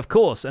string, of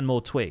course, and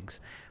more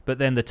twigs. But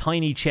then the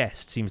tiny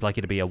chest seems like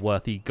it'd be a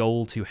worthy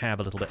goal to have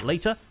a little bit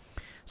later.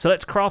 So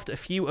let's craft a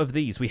few of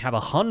these. We have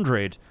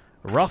 100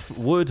 rough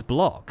wood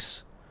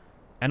blocks,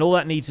 and all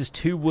that needs is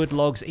 2 wood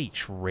logs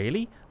each.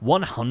 Really?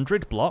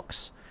 100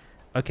 blocks?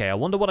 Okay, I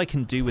wonder what I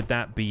can do with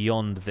that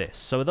beyond this.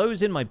 So are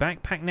those in my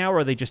backpack now, or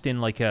are they just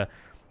in like a...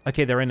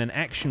 Okay, they're in an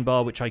action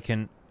bar, which I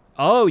can...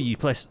 Oh, you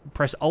press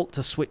Alt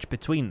to switch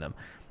between them.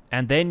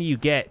 And then you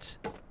get...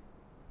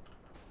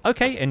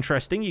 Okay,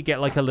 interesting. You get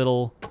like a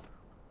little...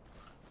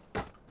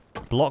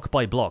 block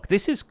by block.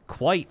 This is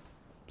quite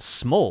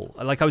small.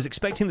 Like, I was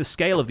expecting the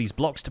scale of these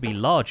blocks to be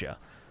larger.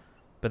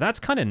 But that's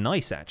kind of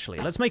nice, actually.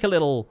 Let's make a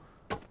little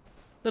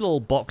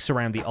box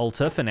around the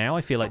altar for now.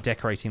 I feel like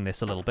decorating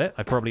this a little bit.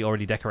 I probably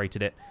already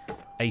decorated it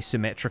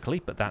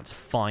asymmetrically, but that's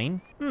fine.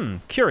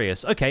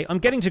 Curious. Okay, I'm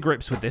getting to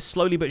grips with this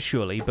slowly but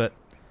surely, but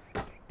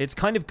it's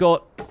kind of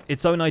got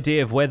its own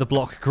idea of where the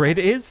block grid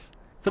is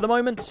for the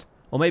moment.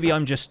 Or maybe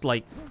I'm just,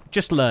 like,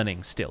 just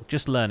learning still.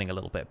 Just learning a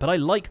little bit. But I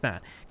like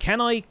that.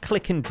 Can I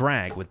click and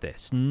drag with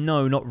this?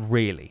 No, not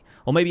really.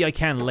 Or maybe I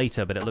can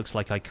later, but it looks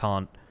like I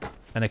can't.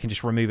 And I can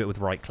just remove it with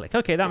right-click.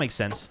 Okay, that makes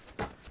sense.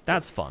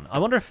 That's fun. I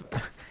wonder if...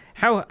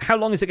 How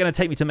long is it going to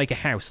take me to make a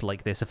house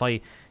like this? If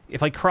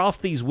I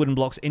craft these wooden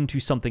blocks into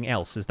something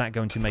else, is that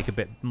going to make a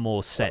bit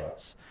more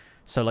sense?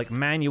 So, like,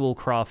 manual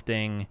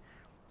crafting...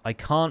 I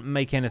can't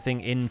make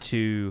anything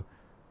into...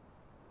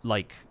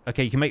 Like...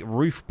 Okay, you can make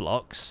roof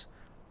blocks...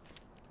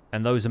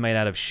 And those are made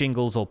out of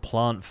shingles or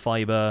plant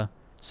fiber.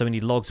 So we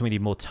need logs and we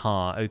need more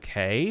tar.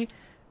 Okay.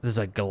 There's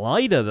a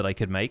glider that I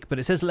could make, but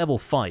it says level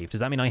 5. Does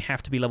that mean I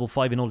have to be level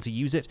 5 in order to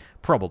use it?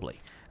 Probably.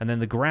 And then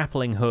the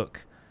grappling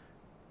hook.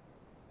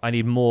 I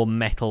need more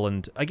metal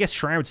and, I guess,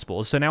 shroud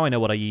spores. So now I know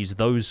what I use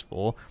those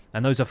for.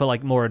 And those are for,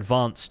 like, more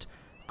advanced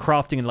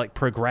crafting and, like,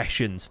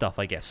 progression stuff,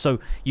 I guess. So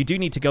you do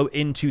need to go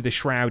into the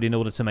shroud in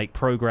order to make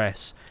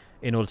progress,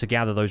 in order to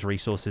gather those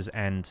resources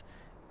and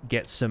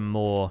get some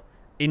more...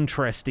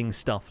 interesting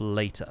stuff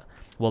later.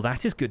 Well,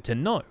 that is good to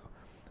know.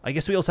 I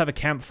guess we also have a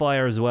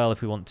campfire as well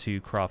if we want to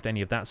craft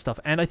any of that stuff.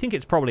 And I think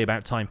it's probably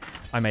about time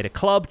I made a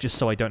club just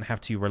so I don't have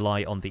to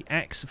rely on the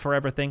axe for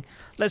everything.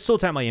 Let's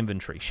sort out my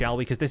inventory, shall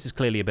we? Because this is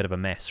clearly a bit of a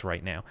mess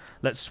right now.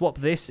 Let's swap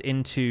this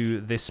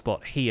into this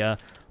spot here.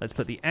 Let's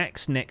put the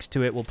axe next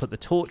to it. We'll put the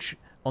torch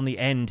on the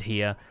end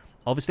here.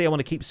 Obviously, I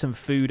want to keep some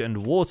food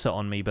and water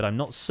on me, but I'm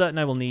not certain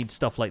I will need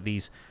stuff like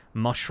these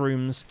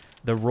mushrooms,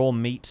 the raw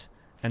meat,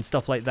 and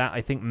stuff like that.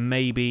 I think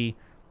maybe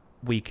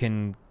we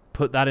can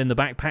put that in the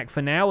backpack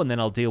for now, and then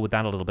I'll deal with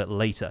that a little bit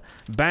later.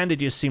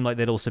 Bandages seem like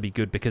they'd also be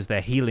good because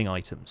they're healing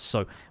items,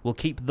 so we'll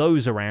keep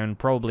those around,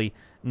 probably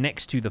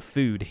next to the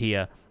food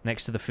here,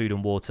 next to the food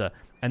and water.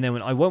 And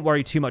then I won't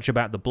worry too much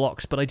about the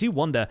blocks, but I do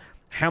wonder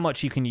how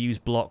much you can use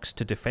blocks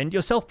to defend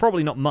yourself.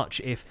 Probably not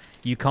much if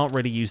you can't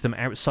really use them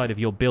outside of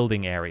your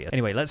building area.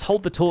 Anyway, let's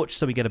hold the torch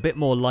so we get a bit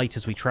more light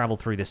as we travel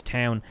through this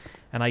town.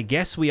 And I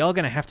guess we are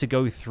going to have to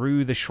go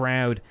through the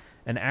shroud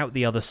and out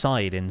the other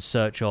side in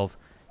search of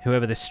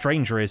whoever this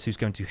stranger is who's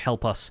going to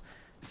help us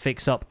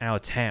fix up our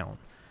town.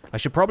 I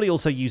should probably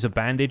also use a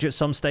bandage at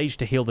some stage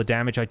to heal the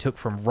damage I took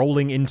from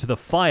rolling into the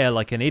fire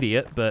like an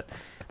idiot, but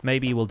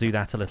maybe we'll do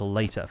that a little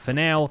later. For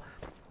now,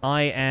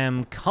 I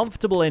am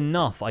comfortable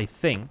enough, I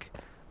think,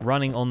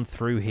 running on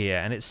through here,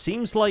 and it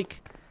seems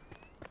like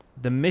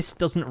the mist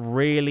doesn't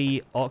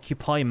really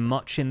occupy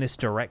much in this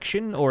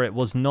direction, or it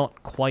was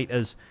not quite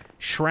as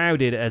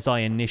shrouded as I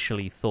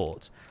initially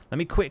thought. Let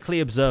me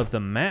quickly observe the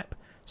map,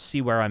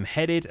 see where I'm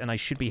headed, and I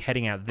should be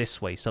heading out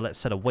this way, so let's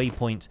set a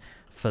waypoint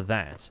for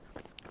that.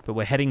 But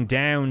we're heading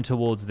down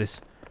towards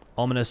this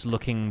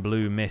ominous-looking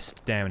blue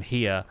mist down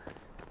here,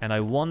 and I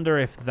wonder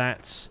if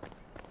that's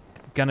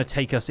gonna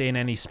take us in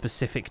any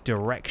specific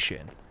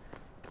direction.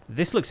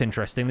 This looks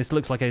interesting. This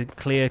looks like a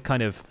clear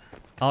kind of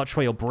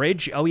archway or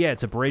bridge. Oh yeah,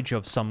 it's a bridge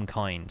of some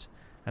kind,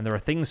 and there are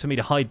things for me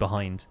to hide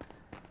behind,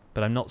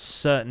 but I'm not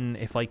certain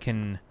if I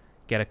can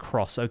get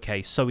across.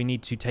 Okay, so we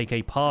need to take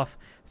a path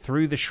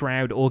through the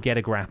shroud or get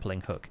a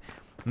grappling hook.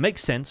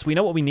 Makes sense. We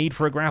know what we need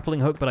for a grappling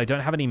hook, but I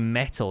don't have any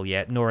metal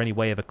yet, nor any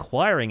way of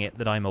acquiring it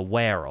that I'm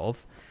aware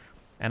of.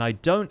 And I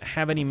don't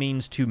have any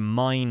means to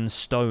mine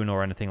stone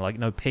or anything, like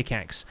no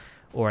pickaxe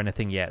or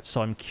anything yet.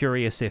 So I'm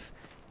curious if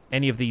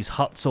any of these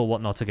huts or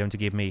whatnot are going to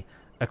give me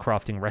a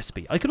crafting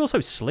recipe. I could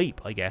also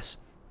sleep, I guess.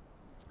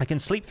 I can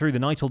sleep through the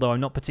night, although I'm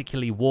not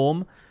particularly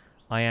warm.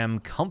 I am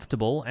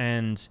comfortable,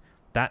 and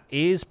that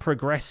is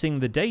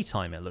progressing the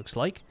daytime, it looks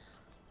like.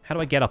 How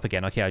do I get up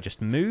again? Okay, I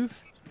just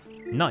move.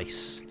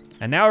 Nice.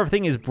 And now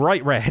everything is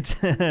bright red.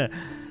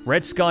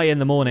 Red sky in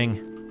the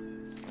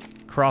morning.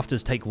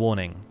 Crafters take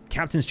warning.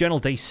 Captain's Journal,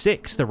 Day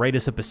 6. The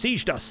raiders have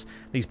besieged us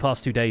these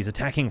past 2 days,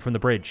 attacking from the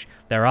bridge.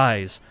 Their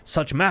eyes,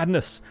 such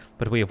madness.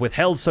 But we have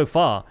withheld so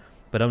far,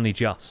 but only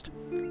just.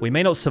 We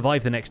may not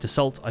survive the next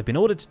assault. I've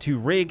ordered to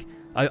rig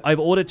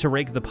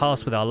the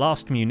pass with our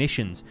last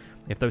munitions.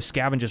 If those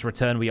scavengers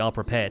return, we are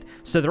prepared.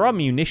 So there are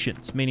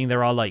munitions, meaning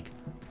there are, like,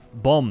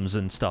 bombs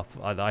and stuff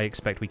I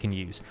expect we can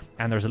use.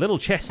 And there's a little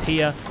chest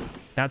here.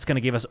 That's going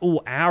to give us...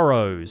 Oh,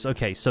 arrows.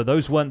 Okay, so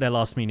those weren't their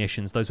last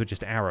munitions. Those were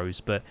just arrows.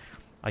 But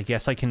I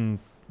guess I can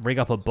rig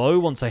up a bow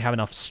once I have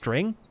enough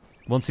string.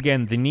 Once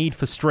again, the need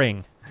for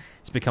string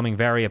is becoming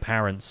very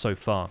apparent so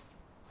far.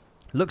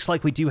 Looks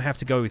like we do have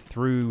to go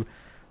through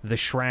the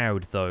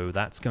shroud, though.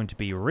 That's going to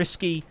be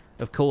risky,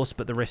 of course,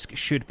 but the risk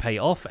should pay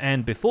off.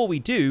 And before we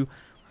do,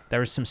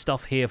 there is some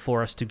stuff here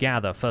for us to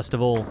gather. First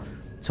of all,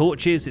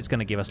 torches. It's going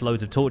to give us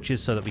loads of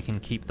torches so that we can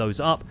keep those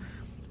up.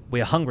 We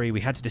are hungry.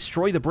 We had to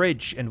destroy the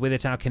bridge, and with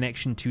it our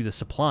connection to the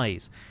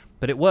supplies.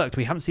 But it worked.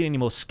 We haven't seen any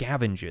more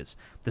scavengers.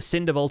 The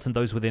Cinder Vault and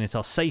those within it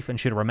are safe and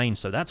should remain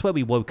so. That's where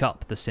we woke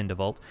up, the Cinder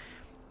Vault.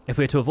 If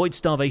we are to avoid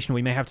starvation,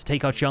 we may have to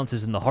take our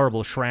chances in the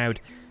horrible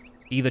shroud.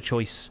 Either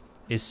choice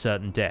is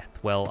certain death.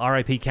 Well,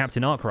 R.I.P.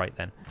 Captain Arkwright,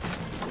 then.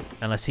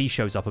 Unless he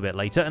shows up a bit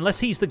later. Unless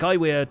he's the guy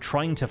we're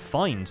trying to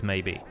find,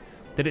 maybe.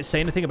 Did it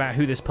say anything about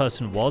who this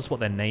person was, what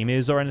their name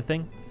is or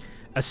anything?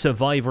 A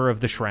survivor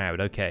of the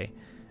shroud, okay.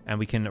 And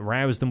we can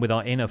rouse them with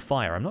our inner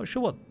fire. I'm not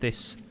sure what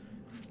this...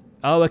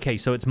 Oh, okay,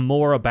 so it's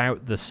more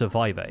about the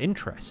survivor.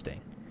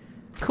 Interesting.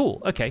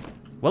 Cool, okay.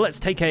 Well, let's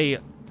take a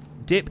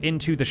dip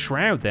into the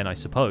shroud then, I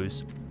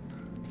suppose.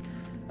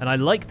 And I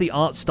like the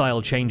art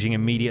style changing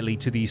immediately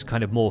to these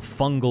kind of more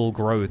fungal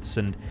growths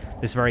and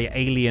this very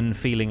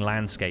alien-feeling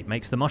landscape.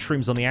 Makes the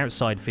mushrooms on the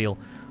outside feel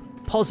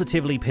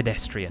positively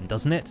pedestrian,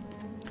 doesn't it?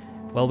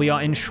 Well, we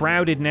are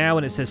enshrouded now,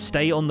 and it says,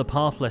 stay on the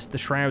path lest the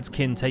shroud's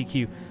kin take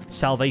you.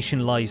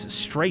 Salvation lies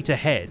straight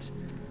ahead.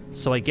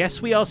 So I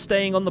guess we are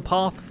staying on the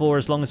path for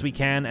as long as we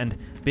can, and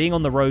being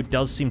on the road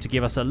does seem to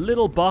give us a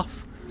little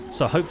buff.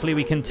 So hopefully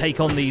we can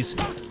take on these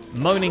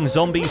moaning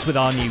zombies with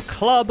our new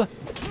club.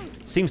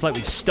 Seems like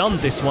we've stunned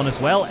this one as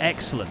well.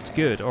 Excellent.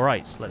 Good. All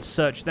right, let's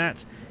search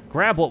that.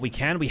 Grab what we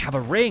can. We have a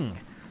ring.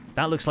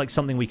 That looks like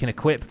something we can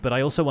equip, but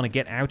I also want to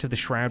get out of the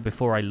shroud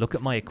before I look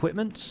at my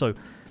equipment, so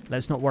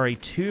let's not worry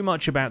too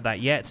much about that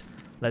yet.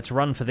 Let's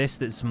run for this.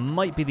 This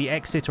might be the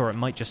exit, or it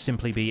might just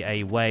simply be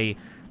a way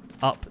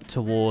up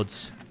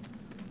towards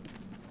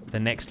the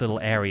next little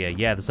area.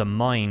 Yeah, there's a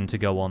mine to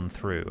go on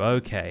through.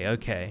 Okay,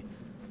 okay.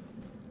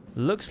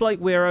 Looks like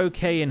we're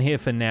okay in here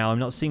for now. I'm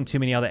not seeing too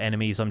many other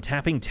enemies. I'm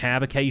tapping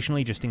tab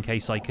occasionally just in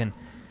case I can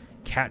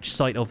catch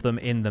sight of them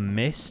in the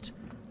mist.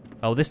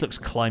 Oh, this looks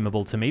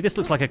climbable to me. This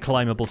looks like a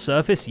climbable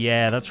surface.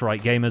 Yeah, that's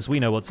right, gamers. We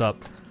know what's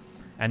up.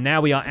 And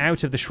now we are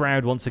out of the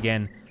shroud once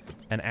again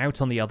and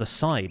out on the other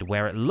side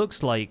where it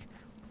looks like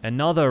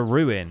another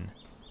ruin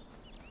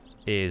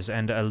is,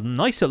 and a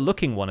nicer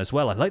looking one as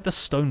well. I like the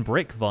stone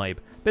brick vibe.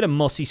 Bit of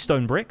mossy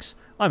stone bricks.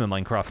 I'm a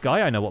Minecraft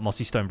guy. I know what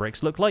mossy stone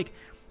bricks look like.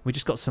 We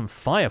just got some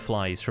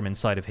fireflies from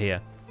inside of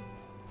here.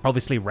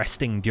 Obviously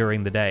resting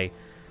during the day.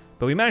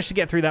 But we managed to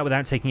get through that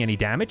without taking any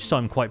damage, so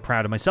I'm quite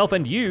proud of myself.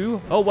 And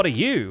you... Oh, what are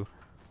you?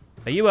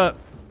 Are you a...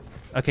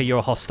 Okay, you're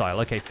a hostile.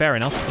 Okay, fair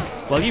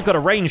enough. Well, you've got a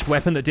ranged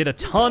weapon that did a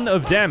ton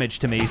of damage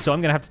to me, so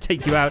I'm going to have to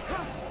take you out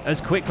as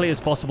quickly as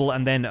possible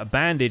and then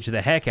bandage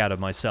the heck out of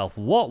myself.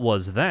 What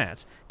was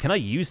that? Can I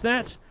use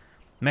that?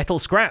 Metal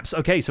scraps.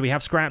 Okay, so we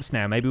have scraps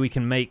now. Maybe we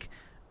can make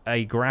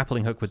a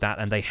grappling hook with that.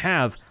 And they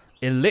have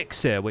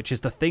elixir, which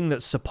is the thing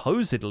that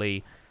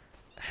supposedly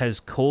has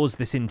caused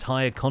this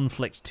entire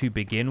conflict to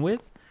begin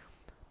with.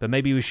 But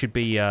maybe we should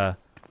be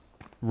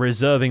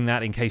reserving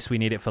that in case we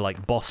need it for,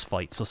 like, boss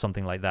fights or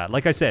something like that.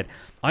 Like I said,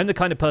 I'm the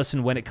kind of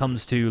person when it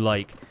comes to,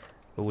 like...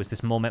 Oh, is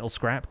this more metal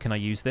scrap? Can I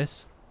use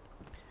this?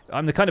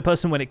 I'm the kind of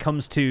person when it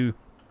comes to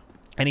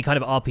any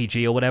kind of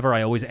RPG or whatever,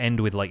 I always end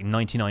with, like,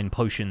 99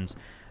 potions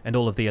and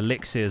all of the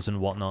elixirs and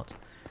whatnot.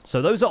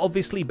 So those are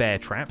obviously bear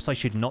traps. I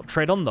should not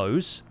tread on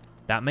those.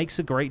 That makes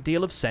a great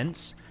deal of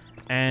sense.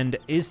 And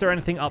is there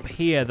anything up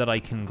here that I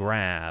can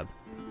grab?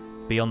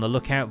 Be on the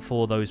lookout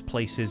for those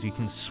places you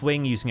can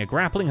swing using a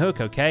grappling hook,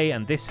 okay,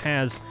 and this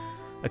has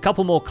a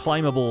couple more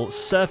climbable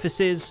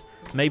surfaces.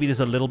 Maybe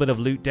there's a little bit of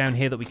loot down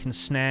here that we can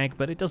snag,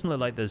 but it doesn't look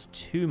like there's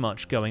too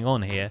much going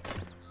on here.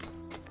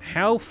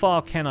 How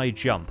far can I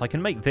jump? I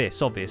can make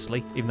this,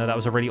 obviously, even though that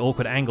was a really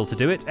awkward angle to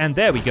do it, and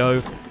there we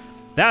go.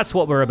 That's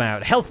what we're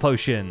about. Health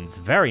potions.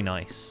 Very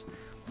nice.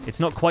 It's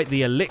not quite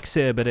the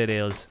elixir, but it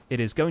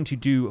is going to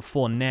do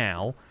for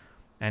now.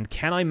 And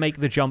can I make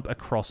the jump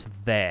across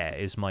there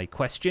is my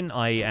question.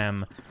 I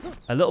am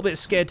a little bit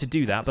scared to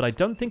do that, but I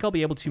don't think I'll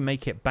be able to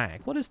make it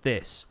back. What is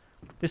this?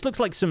 This looks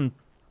like some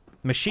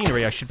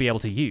machinery I should be able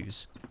to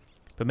use.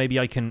 But maybe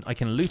I can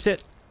loot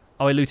it.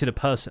 Oh, I looted a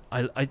person.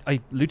 I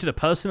looted a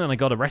person and I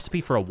got a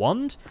recipe for a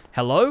wand?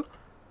 Hello?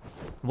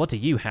 What do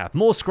you have?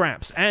 More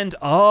scraps and,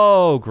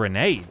 oh,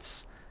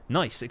 grenades.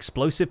 Nice.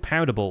 Explosive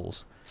powder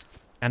balls.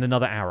 And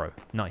another arrow.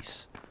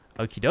 Nice.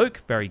 Okie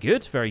doke. Very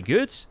good. Very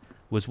good.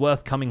 Was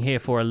worth coming here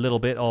for a little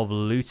bit of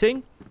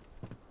looting.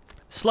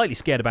 Slightly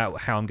scared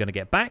about how I'm going to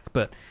get back,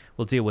 but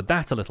we'll deal with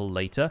that a little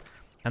later.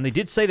 And they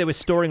did say they were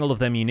storing all of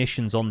their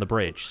munitions on the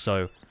bridge,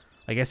 so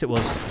I guess it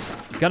was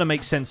going to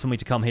make sense for me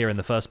to come here in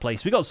the first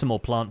place. We got some more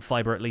plant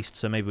fiber at least,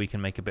 so maybe we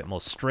can make a bit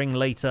more string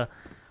later.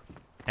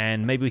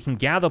 And maybe we can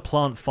gather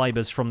plant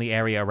fibers from the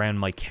area around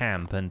my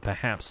camp, and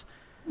perhaps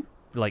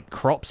like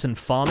crops and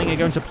farming are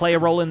going to play a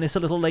role in this a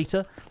little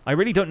later. I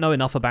really don't know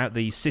enough about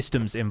the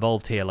systems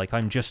involved here. Like,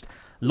 I'm just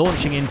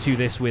launching into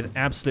this with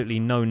absolutely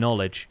no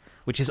knowledge,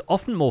 which is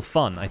often more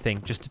fun, I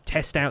think, just to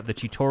test out the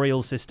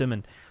tutorial system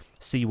and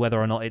see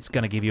whether or not it's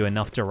going to give you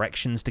enough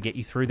directions to get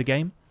you through the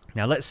game.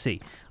 Now, let's see.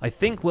 I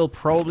think we'll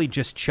probably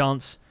just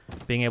chance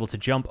being able to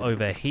jump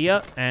over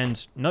here,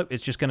 and nope,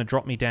 it's just going to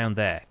drop me down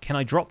there. Can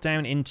I drop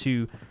down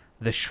into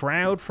the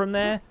shroud from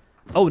there?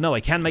 Oh, no, I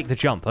can make the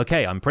jump.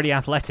 Okay, I'm pretty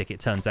athletic, it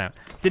turns out.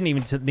 Didn't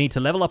even need to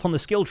level up on the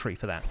skill tree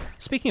for that.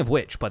 Speaking of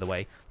which, by the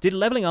way, did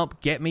leveling up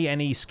get me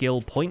any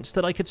skill points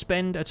that I could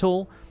spend at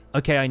all?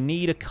 Okay, I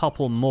need a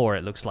couple more,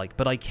 it looks like.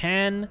 But I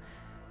can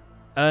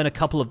earn a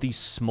couple of these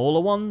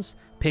smaller ones.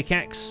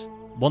 Pickaxe.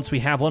 Once we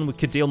have one, we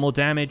could deal more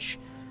damage.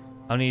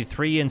 Only need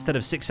 3 instead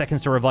of 6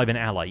 seconds to revive an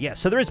ally. Yeah,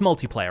 so there is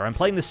multiplayer. I'm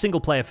playing the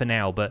single player for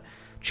now, but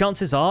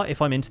chances are,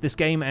 if I'm into this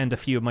game and a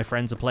few of my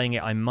friends are playing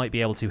it, I might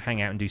be able to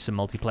hang out and do some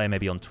multiplayer,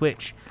 maybe on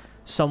Twitch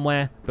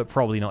somewhere, but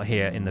probably not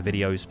here in the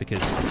videos,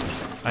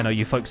 because I know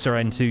you folks are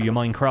into your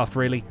Minecraft,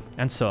 really,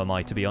 and so am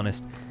I, to be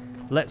honest.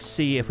 Let's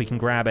see if we can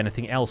grab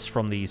anything else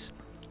from these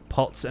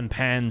pots and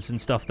pans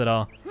and stuff that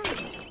are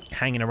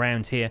hanging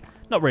around here.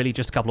 Not really,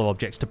 just a couple of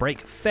objects to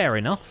break. Fair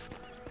enough.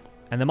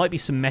 And there might be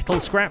some metal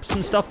scraps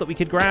and stuff that we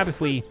could grab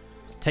if we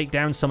take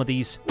down some of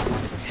these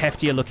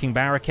heftier looking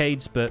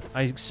barricades, but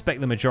I expect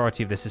the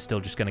majority of this is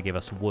still just going to give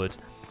us wood.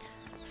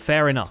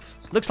 Fair enough.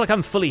 Looks like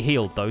I'm fully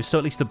healed though, so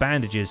at least the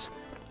bandages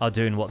are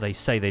doing what they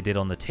say they did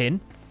on the tin.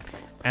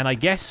 And I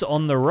guess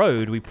on the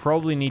road we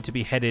probably need to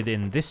be headed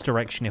in this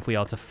direction if we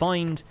are to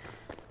find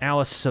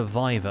our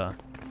survivor.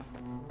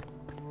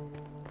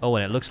 Oh,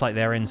 and it looks like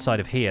they're inside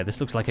of here. This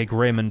looks like a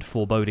grim and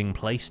foreboding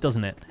place,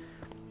 doesn't it?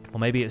 Or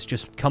maybe it's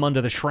just come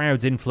under the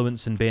Shroud's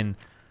influence and been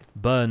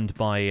burned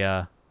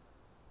by,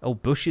 oh,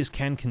 bushes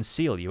can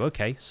conceal you.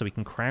 Okay, so we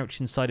can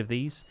crouch inside of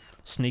these,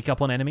 sneak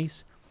up on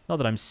enemies. Not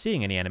that I'm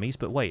seeing any enemies,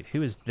 but wait,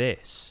 who is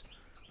this?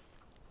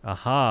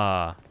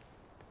 Aha.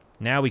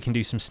 Now we can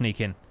do some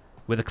sneaking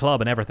with a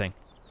club and everything.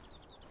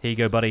 Here you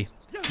go, buddy.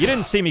 You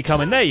didn't see me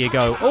coming. There you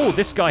go. Oh,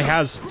 this guy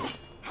has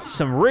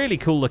some really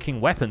cool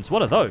looking weapons.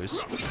 What are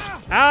those?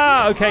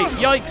 Ah, okay.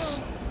 Yikes.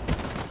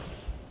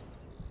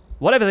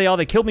 Whatever they are,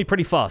 they killed me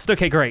pretty fast.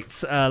 Okay,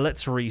 great.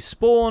 Let's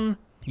respawn.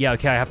 Yeah,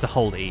 okay, I have to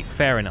hold E.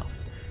 Fair enough.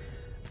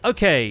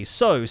 Okay,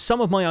 so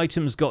some of my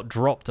items got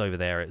dropped over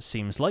there, it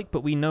seems like,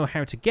 but we know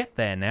how to get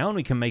there now, and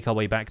we can make our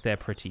way back there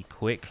pretty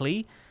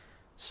quickly.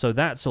 So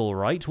that's all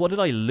right. What did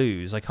I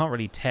lose? I can't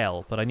really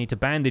tell, but I need to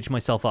bandage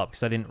myself up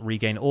because I didn't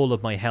regain all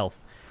of my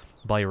health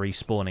by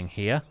respawning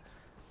here.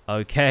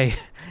 Okay,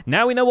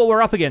 now we know what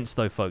we're up against,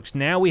 though, folks.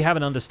 Now we have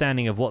an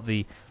understanding of what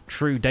the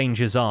true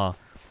dangers are.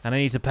 And I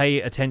need to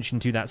pay attention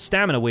to that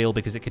stamina wheel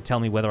because it could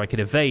tell me whether I could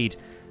evade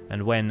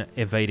and when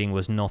evading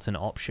was not an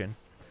option.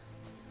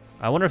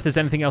 I wonder if there's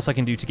anything else I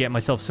can do to get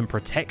myself some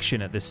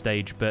protection at this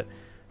stage, but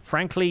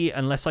frankly,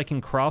 unless I can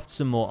craft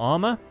some more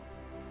armor...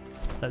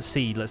 Let's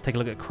see, let's take a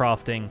look at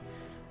crafting.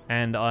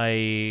 And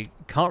I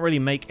can't really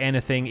make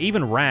anything,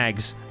 even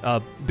rags,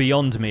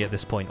 beyond me at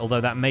this point, although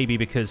that may be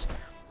because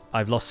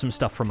I've lost some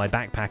stuff from my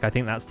backpack. I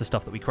think that's the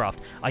stuff that we craft.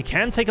 I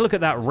can take a look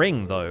at that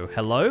ring, though.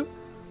 Hello?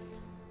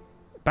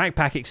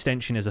 Backpack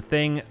extension is a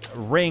thing.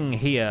 Ring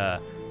here.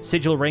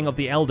 Sigil ring of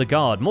the Elder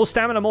Guard. More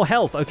stamina, more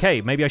health. Okay,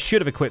 maybe I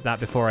should have equipped that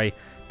before I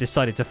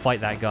decided to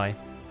fight that guy.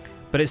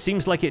 But it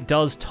seems like it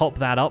does top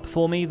that up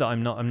for me, that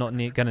I'm not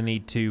going to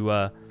need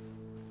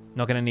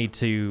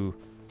to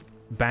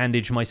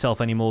bandage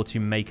myself anymore to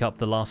make up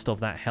the last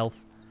of that health.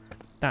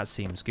 That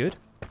seems good.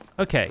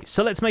 Okay,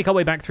 so let's make our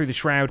way back through the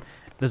Shroud.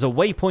 There's a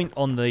waypoint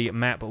on the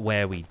map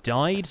where we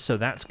died, so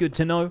that's good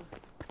to know.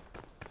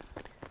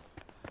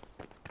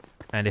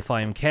 And if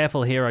I am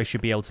careful here, I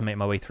should be able to make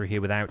my way through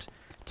here without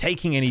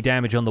taking any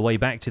damage on the way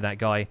back to that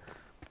guy.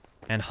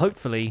 And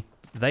hopefully,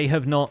 they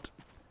have not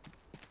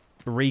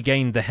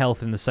regained the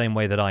health in the same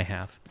way that I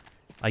have.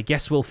 I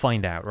guess we'll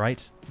find out,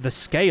 right? The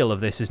scale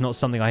of this is not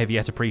something I have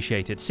yet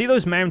appreciated. See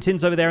those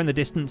mountains over there in the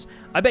distance?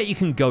 I bet you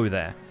can go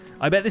there.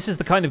 I bet this is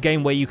the kind of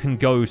game where you can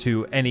go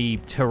to any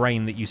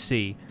terrain that you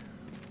see.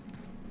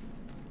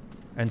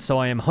 And so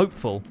I am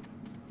hopeful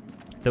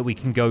that we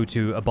can go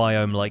to a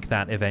biome like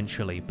that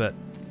eventually, but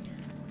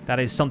That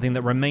is something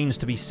that remains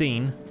to be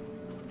seen.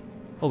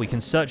 Oh, we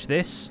can search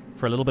this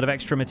for a little bit of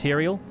extra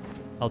material.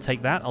 I'll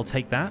take that. I'll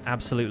take that.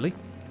 Absolutely.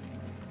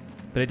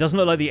 But it doesn't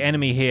look like the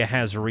enemy here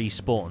has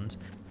respawned.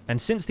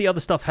 And since the other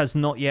stuff has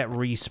not yet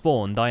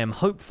respawned, I am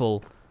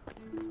hopeful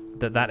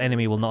that that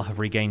enemy will not have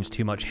regained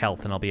too much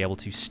health and I'll be able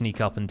to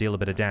sneak up and deal a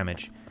bit of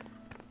damage.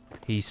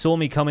 He saw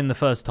me come in the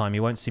first time. He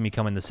won't see me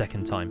come in the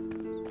second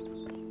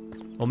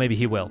time. Or maybe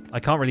he will. I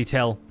can't really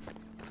tell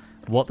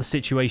what the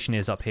situation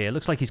is up here.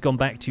 Looks like he's gone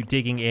back to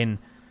digging in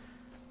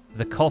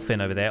the coffin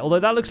over there.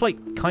 Although that looks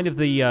like kind of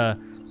the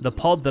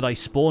pod that I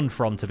spawned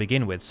from to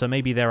begin with. So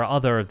maybe there are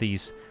other of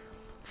these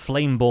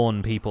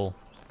flame-born people.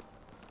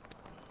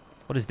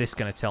 What is this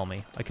going to tell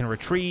me? I can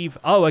retrieve...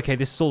 Oh, okay,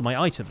 this is all my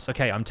items.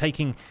 Okay, I'm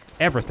taking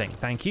everything.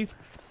 Thank you.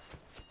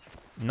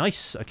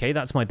 Nice. Okay,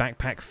 that's my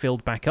backpack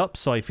filled back up,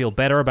 so I feel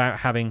better about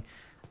having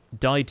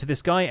died to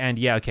this guy. And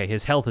yeah, okay,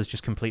 his health has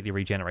just completely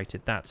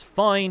regenerated. That's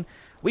fine.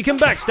 We can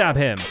backstab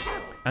him.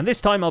 And this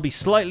time I'll be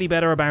slightly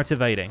better about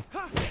evading.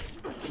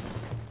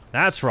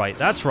 That's right,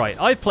 that's right.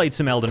 I've played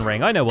some Elden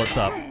Ring. I know what's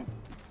up.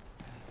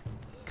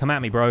 Come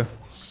at me, bro.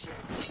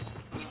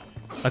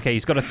 Okay,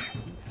 he's got a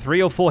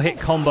 3 or 4 hit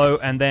combo,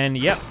 and then,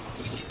 yep,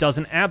 does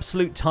an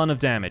absolute ton of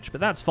damage. But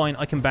that's fine.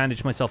 I can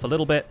bandage myself a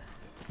little bit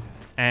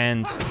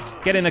and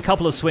get in a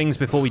couple of swings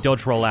before we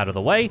dodge roll out of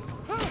the way.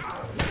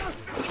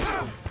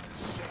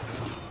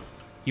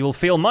 You will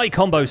feel my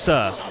combo,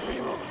 sir.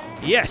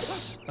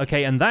 Yes.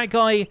 Okay, and that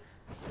guy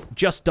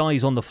just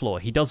dies on the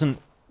floor. He doesn't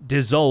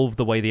dissolve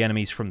the way the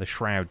enemies from the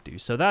Shroud do.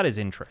 So that is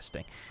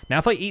interesting. Now,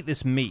 if I eat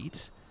this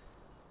meat...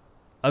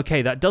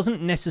 Okay, that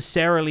doesn't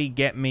necessarily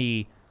get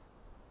me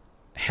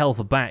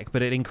health back,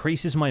 but it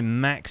increases my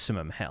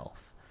maximum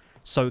health.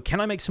 So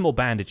can I make some more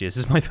bandages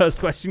is my first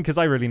question, because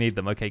I really need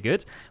them. Okay,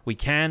 good. We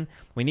can.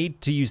 We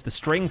need to use the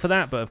string for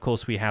that, but of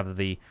course we have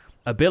the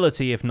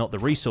ability, if not the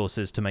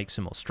resources, to make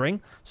some more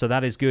string. So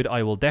that is good.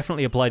 I will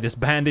definitely apply this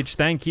bandage.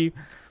 Thank you.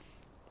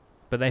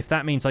 But if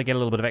that means I get a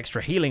little bit of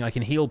extra healing, I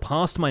can heal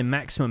past my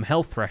maximum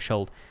health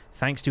threshold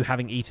thanks to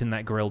having eaten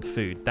that grilled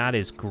food. That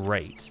is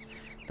great.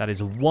 That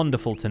is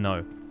wonderful to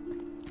know.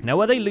 Now,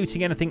 were they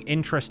looting anything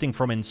interesting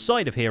from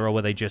inside of here, or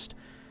were they just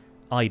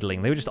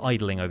idling? They were just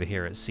idling over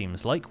here, it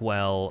seems like.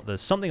 Well,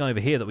 there's something over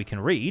here that we can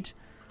read.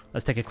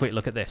 Let's take a quick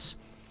look at this.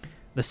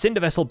 The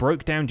cinder vessel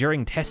broke down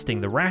during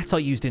testing. The rat I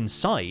used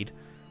inside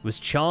was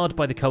charred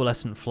by the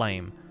coalescent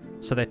flame.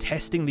 So they're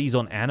testing these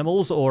on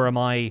animals, or am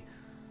I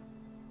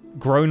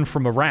grown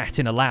from a rat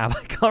in a lab?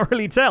 I can't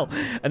really tell.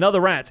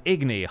 Another rat,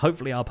 Igni.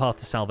 Hopefully our path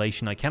to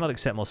salvation. I cannot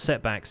accept more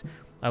setbacks.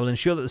 I will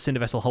ensure that the cinder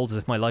vessel holds as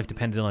if my life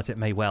depended on it. It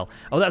may well.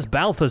 Oh, that's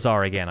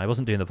Balthazar again. I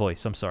wasn't doing the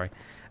voice. I'm sorry.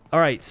 All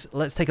right,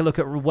 let's take a look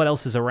at what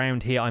else is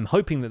around here. I'm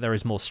hoping that there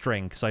is more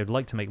string, because I'd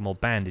like to make more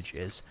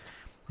bandages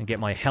and get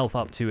my health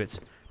up to its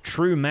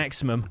true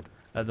maximum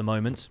at the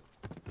moment.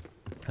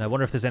 And I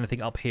wonder if there's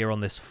anything up here on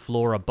this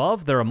floor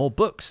above. There are more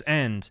books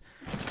and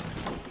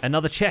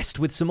another chest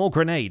with some more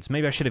grenades.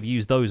 Maybe I should have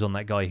used those on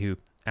that guy who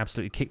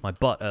absolutely kicked my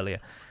butt earlier.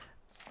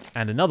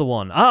 And another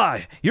one. Ah,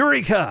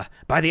 Eureka!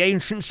 By the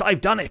ancients,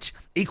 I've done it.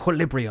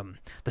 Equilibrium.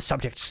 The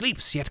subject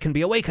sleeps, yet can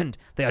be awakened.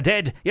 They are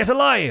dead, yet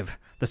alive.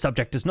 The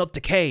subject does not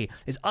decay,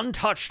 is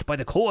untouched by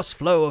the coarse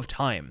flow of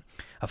time.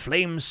 A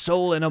flame's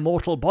soul in a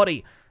mortal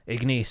body.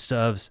 Igni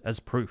serves as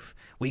proof.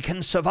 We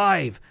can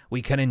survive.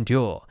 We can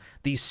endure.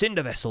 These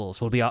cinder vessels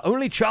will be our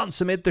only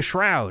chance amid the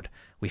shroud.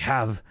 We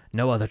have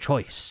no other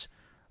choice.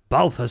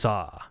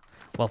 Balthazar.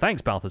 Well,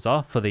 thanks,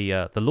 Balthazar, for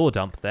the lore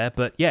dump there.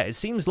 But yeah, it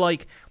seems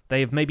like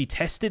they've maybe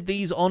tested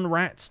these on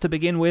rats to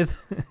begin with,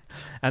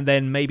 and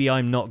then maybe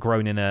I'm not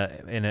grown in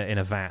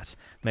a vat.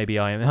 Maybe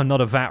I'm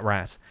not a vat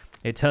rat.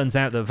 It turns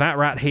out the vat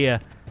rat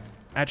here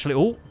actually...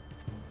 Oh,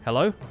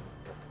 hello.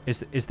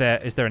 Is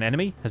there an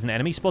enemy? Has an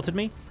enemy spotted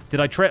me? Did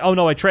I tread? Oh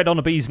no, I tread on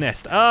a bee's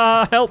nest.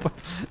 Ah, help!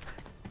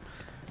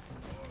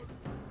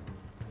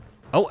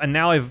 Oh, and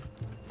now I've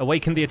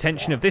awakened the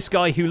attention of this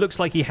guy who looks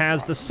like he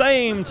has the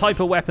same type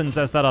of weapons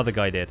as that other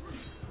guy did.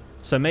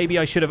 So maybe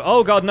I should have...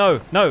 Oh god,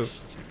 no, no.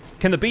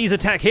 Can the bees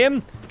attack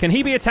him? Can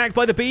he be attacked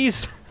by the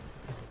bees?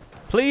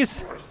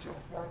 Please?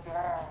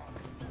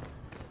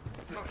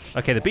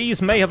 Okay, the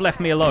bees may have left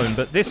me alone,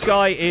 but this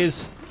guy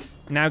is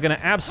now going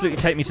to absolutely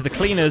take me to the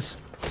cleaners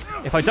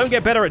if I don't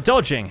get better at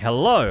dodging.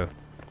 Hello.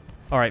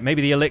 All right,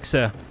 maybe the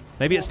elixir.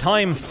 Maybe it's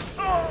time.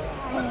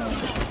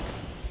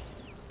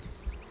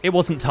 It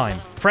wasn't time.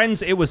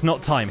 Friends, it was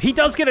not time. He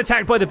does get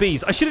attacked by the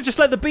bees. I should have just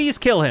let the bees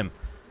kill him.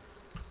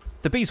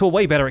 The bees were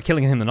way better at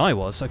killing him than I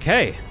was.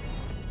 Okay.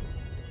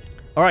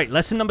 All right,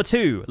 lesson number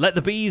 2. Let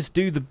the bees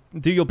do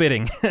your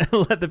bidding.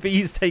 Let the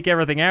bees take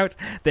everything out.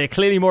 They're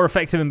clearly more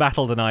effective in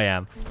battle than I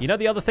am. You know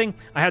the other thing?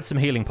 I had some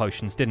healing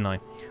potions, didn't I?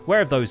 Where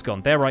have those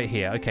gone? They're right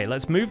here. Okay,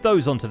 let's move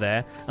those onto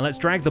there, and let's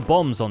drag the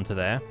bombs onto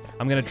there.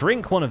 I'm going to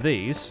drink one of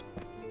these.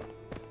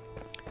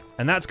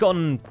 And that's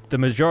gotten the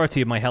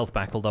majority of my health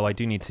back, although I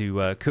do need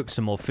to cook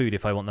some more food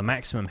if I want the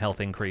maximum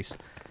health increase.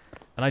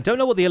 And I don't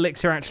know what the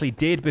elixir actually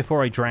did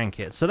before I drank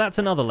it. So that's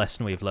another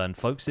lesson we've learned,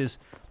 folks, is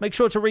make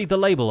sure to read the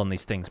label on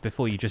these things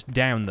before you just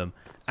down them,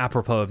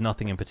 apropos of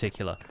nothing in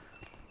particular.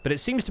 But it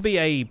seems to be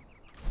a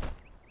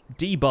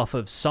debuff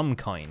of some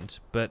kind.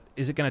 But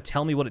is it going to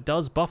tell me what it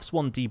does? Buffs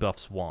 1,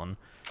 debuffs 1.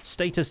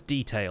 Status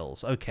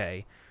details.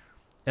 Okay.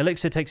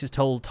 Elixir takes its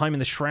toll. Time in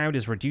the Shroud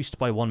is reduced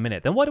by 1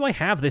 minute. Then why do I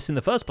have this in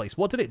the first place?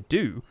 What did it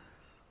do?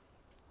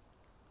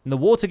 And the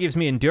water gives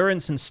me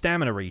endurance and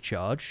stamina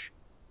recharge.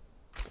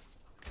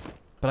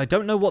 But I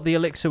don't know what the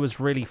elixir was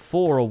really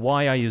for or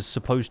why I was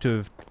supposed to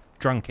have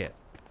drunk it.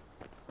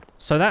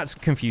 So that's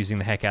confusing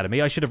the heck out of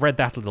me. I should have read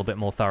that a little bit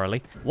more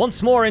thoroughly.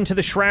 Once more into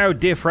the Shroud,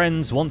 dear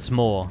friends, once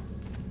more.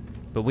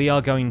 But we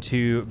are going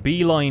to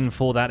beeline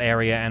for that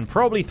area and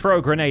probably throw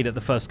a grenade at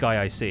the first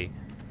guy I see.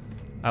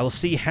 I will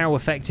see how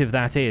effective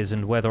that is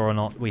and whether or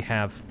not we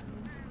have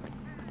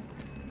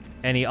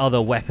any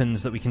other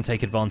weapons that we can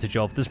take advantage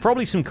of. There's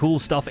probably some cool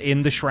stuff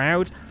in the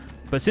Shroud,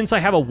 but since I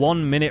have a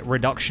 1 minute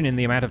reduction in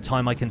the amount of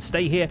time I can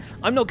stay here,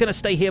 I'm not going to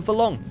stay here for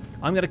long.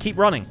 I'm going to keep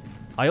running.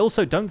 I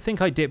also don't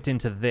think I dipped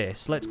into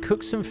this. Let's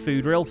cook some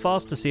food real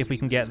fast to see if we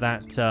can get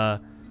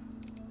that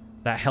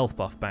that health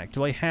buff back.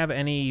 Do I have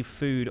any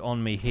food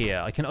on me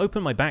here? I can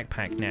open my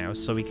backpack now,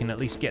 so we can at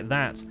least get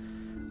that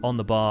on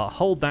the bar.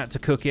 Hold that to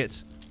cook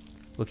it.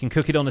 We can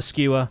cook it on a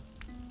skewer.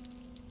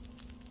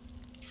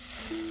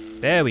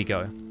 There we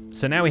go.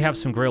 So now we have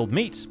some grilled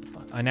meat.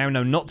 I now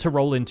know not to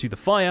roll into the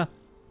fire.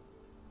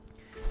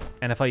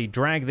 And if I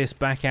drag this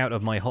back out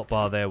of my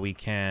hotbar there, we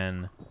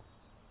can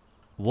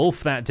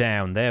wolf that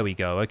down. There we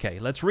go. Okay,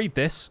 let's read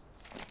this.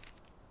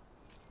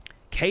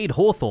 Cade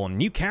Hawthorne,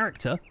 new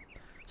character.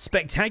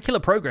 Spectacular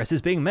progress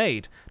is being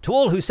made. To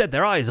all who set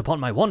their eyes upon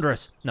my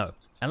wondrous... No,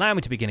 allow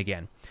me to begin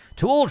again.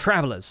 To all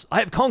travelers, I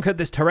have conquered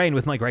this terrain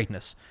with my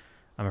greatness.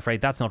 I'm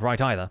afraid that's not right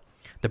either.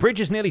 The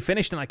bridge is nearly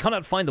finished and I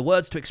cannot find the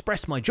words to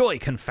express my joy,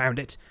 confound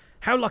it.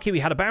 How lucky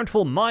we had a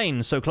bountiful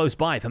mine so close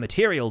by for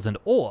materials and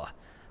ore.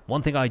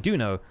 One thing I do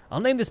know, I'll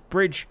name this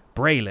bridge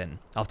Braylin,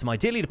 after my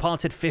dearly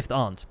departed 5th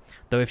aunt.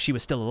 Though if she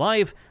was still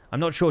alive, I'm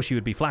not sure she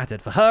would be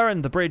flattered, for her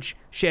and the bridge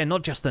share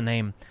not just the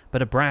name,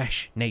 but a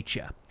brash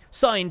nature.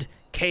 Signed,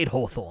 Cade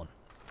Hawthorne.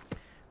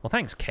 Well,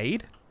 thanks,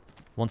 Cade.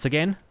 Once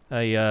again,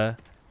 a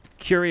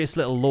curious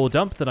little lore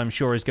dump that I'm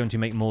sure is going to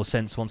make more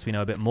sense once we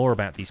know a bit more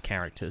about these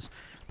characters.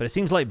 But it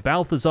seems like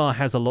Balthazar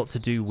has a lot to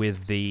do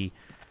with the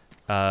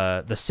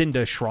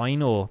Cinder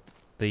Shrine, or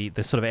the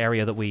sort of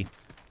area that we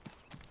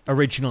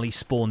originally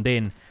spawned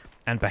in,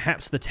 and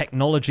perhaps the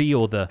technology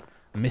or the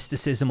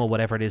mysticism or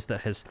whatever it is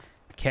that has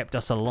kept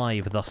us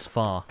alive thus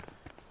far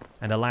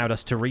and allowed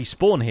us to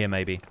respawn here,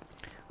 maybe.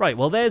 Right,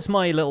 well, there's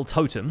my little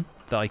totem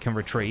that I can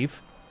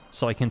retrieve,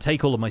 so I can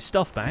take all of my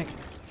stuff back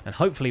and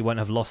hopefully won't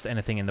have lost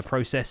anything in the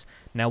process.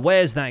 Now,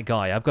 where's that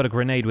guy? I've got a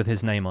grenade with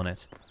his name on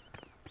it.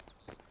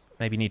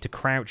 Maybe need to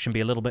crouch and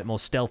be a little bit more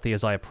stealthy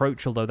as I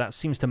approach, although that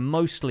seems to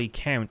mostly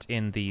count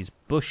in these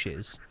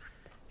bushes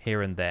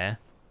here and there.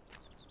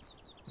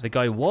 The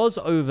guy was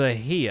over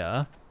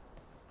here,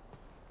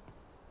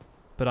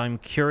 but I'm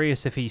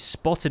curious if he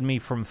spotted me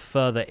from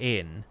further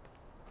in.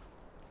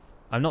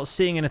 I'm not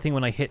seeing anything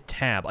when I hit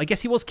tab. I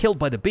guess he was killed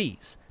by the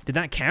bees. Did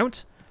that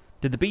count?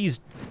 Did the bees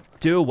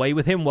do away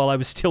with him while I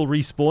was still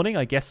respawning?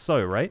 I guess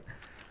so, right?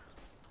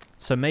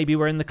 So maybe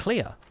we're in the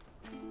clear.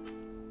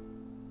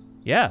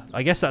 Yeah,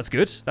 I guess that's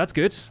good. That's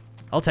good.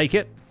 I'll take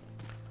it.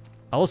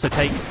 I'll also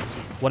take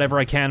whatever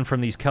I can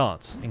from these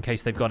carts, in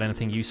case they've got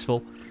anything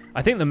useful.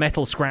 I think the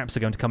metal scraps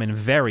are going to come in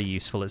very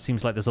useful. It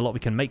seems like there's a lot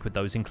we can make with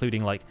those,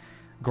 including, like,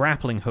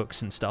 grappling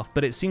hooks and stuff.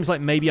 But it seems like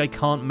maybe I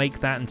can't make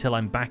that until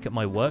I'm back at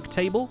my work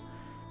table,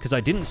 because I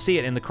didn't see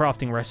it in the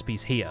crafting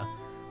recipes here.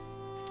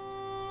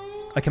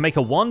 I can make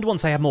a wand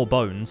once I have more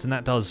bones, and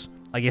that does,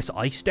 I guess,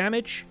 ice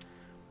damage?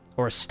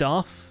 Or a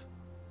staff?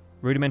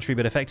 Rudimentary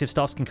but effective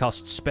staffs can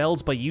cast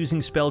spells by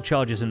using spell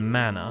charges and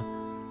mana.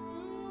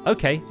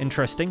 Okay,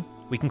 interesting.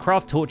 We can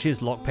craft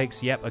torches,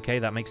 lockpicks. Yep, okay,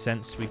 that makes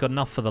sense. We've got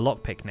enough for the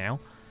lockpick now.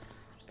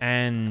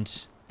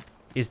 And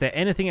is there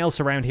anything else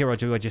around here, or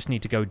do I just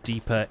need to go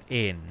deeper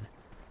in?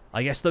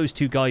 I guess those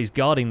two guys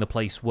guarding the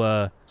place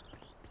were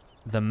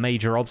the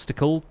major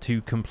obstacle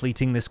to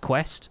completing this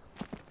quest.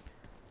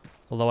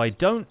 Although I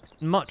don't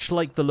much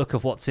like the look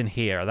of what's in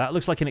here. That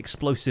looks like an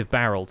explosive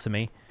barrel to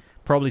me.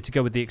 Probably to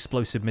go with the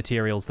explosive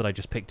materials that I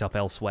just picked up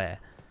elsewhere.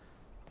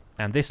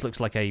 And this looks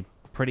like a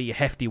pretty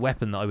hefty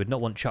weapon that I would not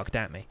want chucked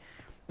at me.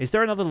 Is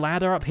there another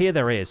ladder up here?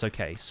 There is.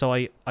 Okay, so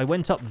I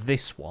went up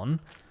this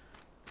one.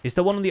 Is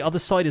there one on the other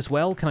side as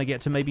well? Can I get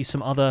to maybe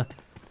some other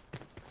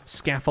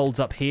scaffolds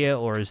up here?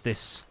 Or is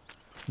this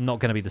not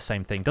going to be the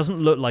same thing? Doesn't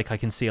look like I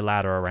can see a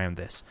ladder around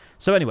this.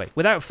 So anyway,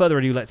 without further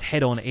ado, let's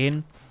head on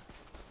in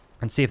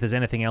and see if there's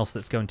anything else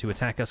that's going to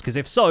attack us. Because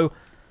if so,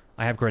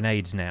 I have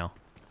grenades now.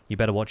 You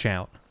better watch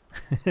out.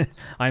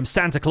 I am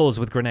Santa Claus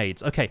with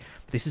grenades. Okay,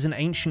 this is an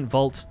ancient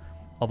vault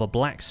of a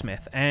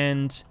blacksmith,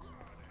 and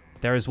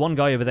there is one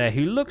guy over there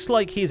who looks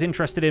like he's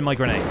interested in my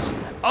grenades.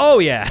 Oh,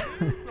 yeah.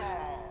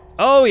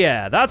 Oh,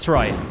 yeah, that's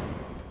right.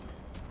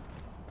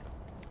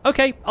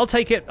 Okay, I'll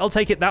take it. I'll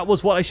take it. That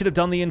was what I should have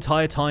done the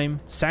entire time.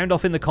 Sound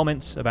off in the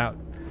comments about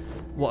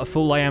what a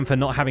fool I am for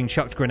not having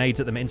chucked grenades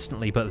at them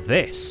instantly, but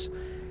this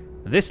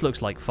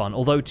looks like fun.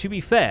 Although, to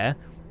be fair,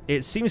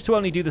 it seems to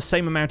only do the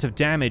same amount of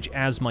damage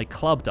as my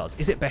club does.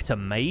 Is it better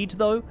made,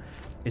 though?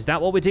 Is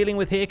that what we're dealing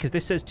with here? Because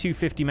this says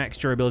 250 max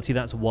durability,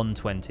 that's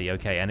 120.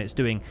 Okay, and it's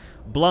doing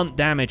blunt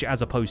damage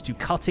as opposed to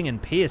cutting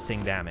and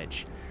piercing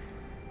damage.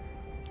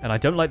 And I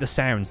don't like the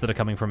sounds that are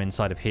coming from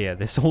inside of here.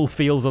 This all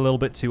feels a little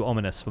bit too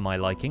ominous for my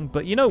liking.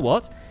 But you know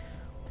what?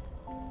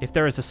 If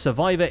there is a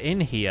survivor in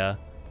here,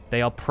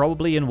 they are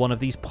probably in one of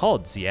these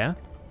pods, yeah?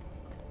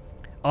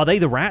 Are they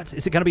the rat?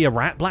 Is it going to be a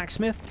rat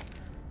blacksmith?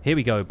 Here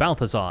we go,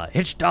 Balthazar.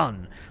 It's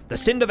done. The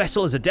cinder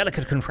vessel is a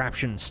delicate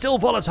contraption, still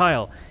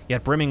volatile,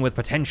 yet brimming with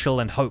potential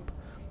and hope.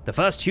 The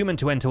first human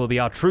to enter will be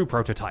our true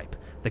prototype,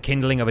 the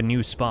kindling of a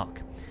new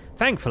spark.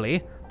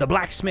 Thankfully, the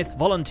blacksmith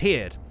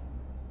volunteered.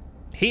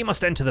 He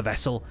must enter the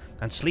vessel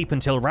and sleep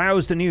until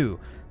roused anew,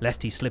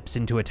 lest he slips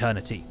into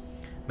eternity.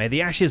 May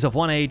the ashes of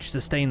one age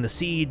sustain the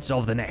seeds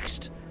of the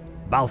next.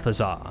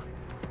 Balthazar.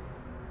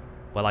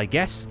 Well, I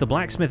guess the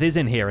blacksmith is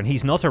in here, and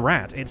he's not a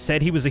rat. It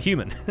said he was a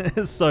human,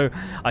 so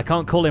I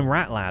can't call him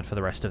Rat Lad for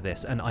the rest of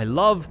this. And I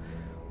love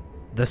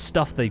the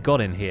stuff they got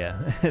in here.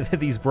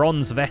 These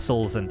bronze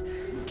vessels and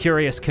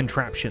curious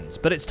contraptions.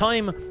 But it's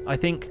time, I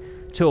think,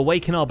 to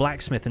awaken our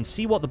blacksmith and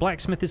see what the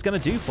blacksmith is going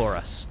to do for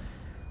us.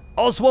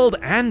 Oswald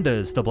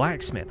Anders, the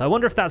blacksmith. I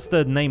wonder if that's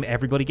the name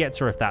everybody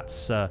gets, or if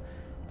that's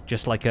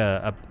just like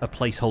a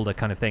placeholder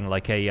kind of thing,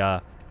 like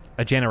a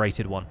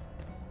generated one.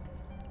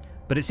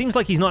 But it seems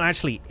like he's not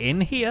actually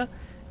in here.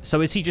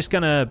 So is he just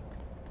going to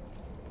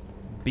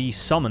be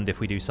summoned if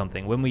we do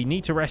something? When we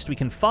need to rest, we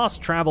can fast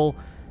travel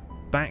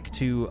back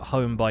to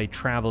home by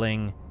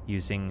traveling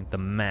using the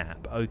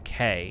map.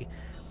 Okay.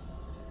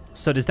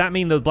 So does that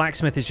mean the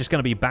blacksmith is just going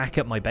to be back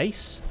at my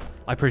base?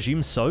 I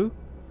presume so.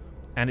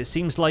 And it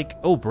seems like...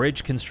 Oh,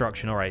 bridge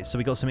construction. All right, so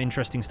we got some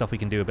interesting stuff we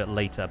can do a bit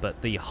later.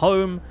 But the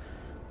home,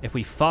 if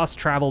we fast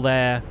travel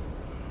there...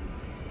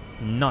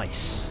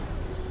 Nice.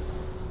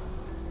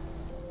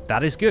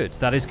 That is good.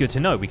 That is good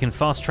to know. We can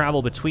fast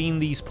travel between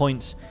these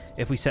points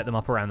if we set them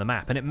up around the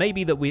map. And it may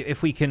be that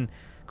if we can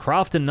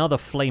craft another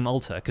flame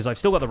altar, because I've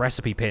still got the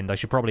recipe pinned. I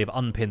should probably have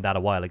unpinned that a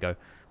while ago.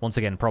 Once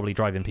again, probably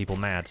driving people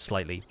mad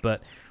slightly.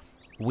 But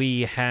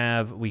we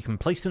can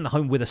place them in the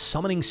home with a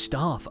summoning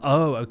staff.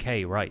 Oh,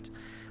 okay, right.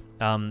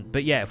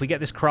 But yeah, if we get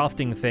this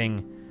crafting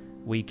thing,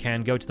 we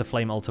can go to the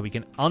flame altar. We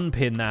can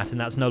unpin that, and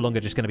that's no longer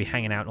just going to be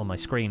hanging out on my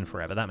screen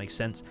forever. That makes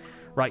sense.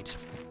 Right.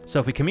 So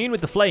if we commune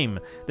with the flame,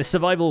 this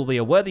survival will be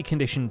a worthy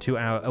addition to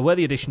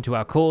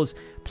our cause.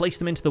 Place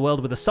them into the world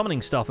with a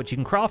summoning staff, which you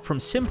can craft from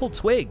simple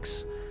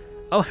twigs.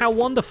 Oh, how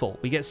wonderful.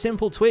 We get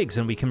simple twigs,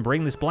 and we can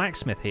bring this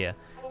blacksmith here.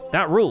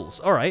 That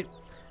rules. All right.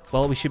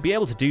 Well, we should be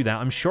able to do that.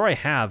 I'm sure I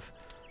have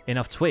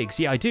enough twigs.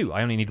 Yeah, I do.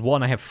 I only need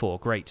 1. I have 4.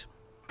 Great.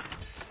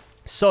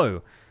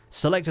 So,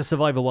 select a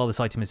survivor while this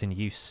item is in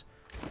use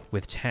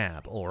with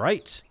tab. All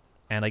right.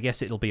 And I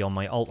guess it'll be on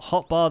my alt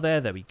hotbar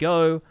there. There we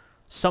go.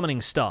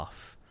 Summoning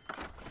staff.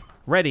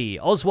 Ready.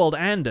 Oswald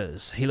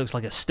Anders. He looks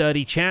like a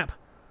sturdy chap.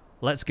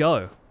 Let's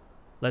go.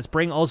 Let's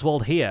bring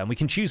Oswald here. And we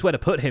can choose where to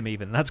put him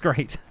even. That's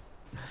great.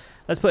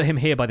 Let's put him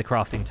here by the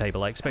crafting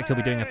table. I expect he'll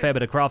be doing a fair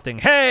bit of crafting.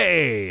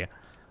 Hey!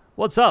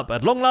 What's up?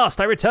 At long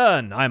last I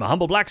return. I am a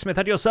humble blacksmith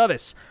at your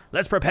service.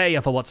 Let's prepare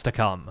you for what's to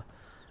come.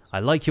 I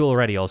like you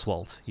already,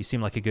 Oswald. You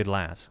seem like a good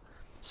lad.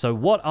 So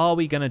what are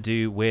we going to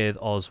do with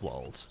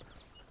Oswald?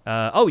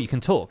 Oh, you can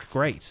talk.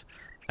 Great.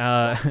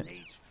 I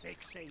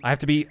have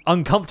to be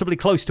uncomfortably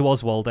close to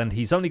Oswald, and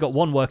he's only got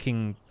 1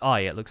 working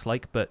eye, it looks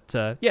like.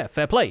 But, yeah,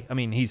 fair play. I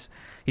mean, he's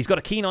got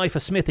a keen eye for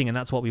smithing, and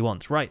that's what we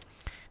want. Right.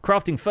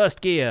 Crafting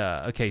first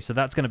gear. Okay, so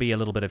that's going to be a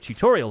little bit of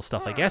tutorial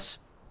stuff, I guess.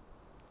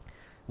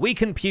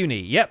 Weak and puny.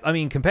 Yep, I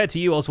mean, compared to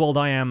you, Oswald,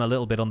 I am a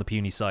little bit on the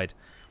puny side.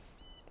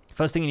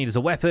 First thing you need is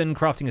a weapon.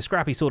 Crafting a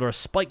scrappy sword or a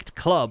spiked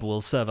club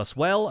will serve us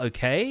well.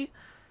 Okay.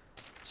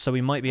 So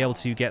we might be able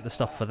to get the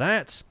stuff for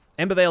that.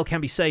 Embervale can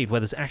be saved. Where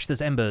there's ash,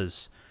 there's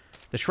embers.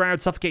 The shroud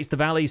suffocates the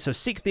valley, so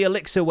seek the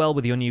elixir well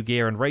with your new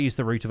gear and raise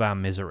the root of our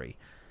misery.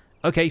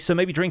 Okay, so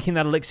maybe drinking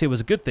that elixir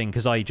was a good thing,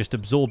 because I just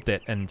absorbed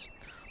it, and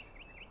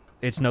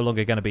it's no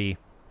longer going to be,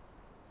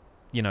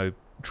 you know,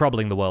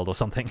 troubling the world or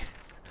something.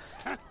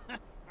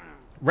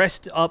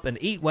 Rest up and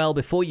eat well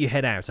before you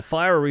head out. A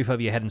fire, a roof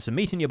over your head, and some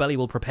meat in your belly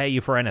will prepare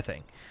you for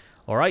anything.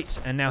 Alright,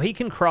 and now he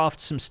can craft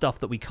some stuff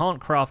that we can't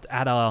craft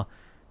at our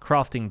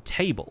crafting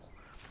table.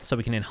 So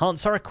we can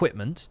enhance our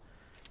equipment.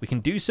 We can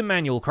do some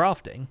manual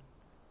crafting.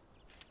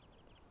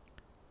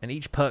 And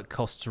each perk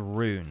costs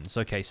runes.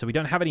 Okay, so we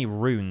don't have any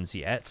runes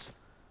yet.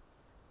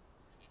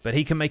 But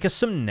he can make us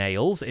some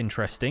nails.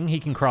 Interesting. He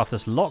can craft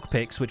us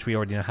lockpicks, which we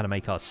already know how to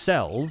make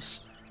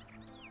ourselves.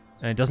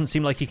 And it doesn't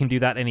seem like he can do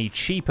that any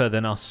cheaper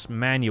than us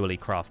manually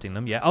crafting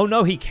them. Yeah. Oh,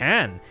 no, he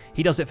can.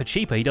 He does it for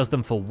cheaper. He does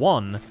them for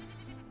 1,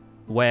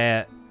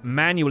 where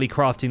manually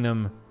crafting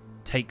them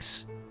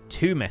takes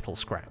 2 metal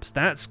scraps.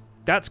 That's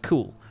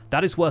cool.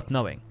 That is worth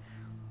knowing.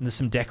 And there's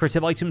some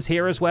decorative items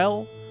here as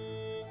well.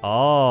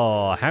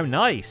 Oh, how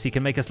nice. He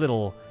can make us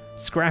little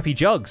scrappy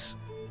jugs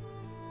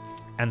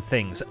and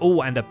things.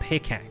 Oh, and a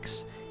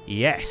pickaxe.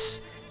 Yes.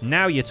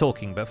 Now you're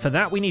talking. But for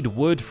that, we need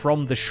wood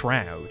from the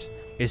shroud.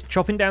 Is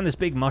chopping down this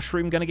big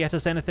mushroom going to get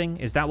us anything?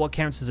 Is that what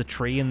counts as a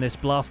tree in this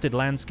blasted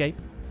landscape?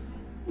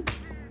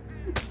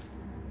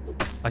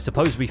 I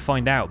suppose we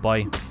find out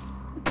by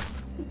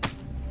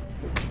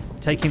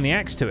taking the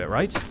axe to it,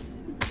 right?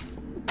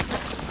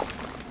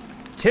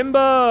 Timber!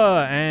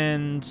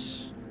 And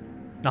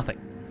nothing.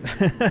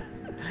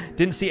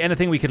 Didn't see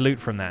anything we could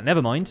loot from that.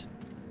 Never mind.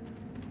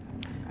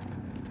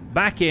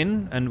 Back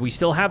in, and we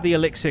still have the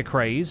elixir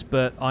craze,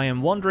 but I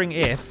am wondering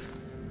if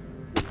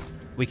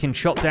we can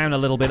chop down a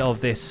little bit of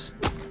this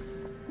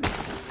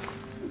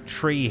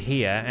tree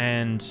here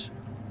and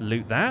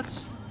loot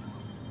that.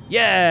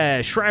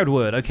 Yeah, shroud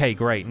wood. Okay,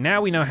 great.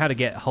 Now we know how to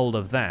get hold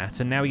of that,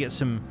 and now we get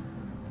some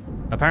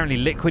apparently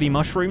liquidy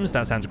mushrooms.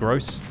 That sounds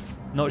gross.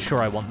 Not sure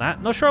I want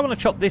that. Not sure I want to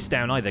chop this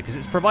down either, because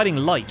it's providing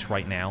light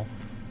right now.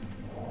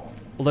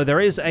 Although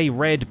there is a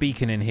red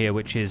beacon in here,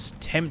 which is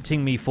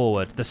tempting me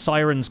forward. The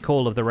siren's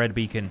call of the red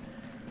beacon.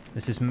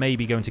 This is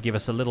maybe going to give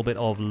us a little bit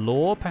of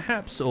lore,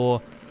 perhaps,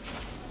 or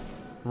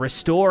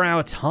restore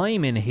our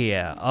time in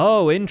here.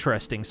 Oh,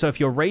 interesting. So if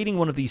you're raiding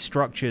one of these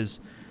structures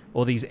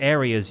or these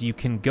areas, you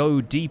can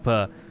go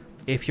deeper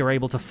if you're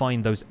able to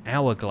find those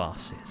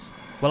hourglasses.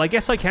 Well, I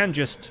guess I can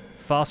just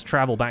fast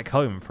travel back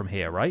home from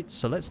here, right?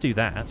 So let's do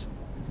that.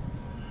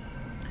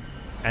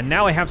 And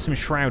now I have some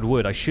shroud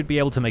wood. I should be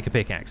able to make a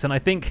pickaxe. And I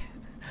think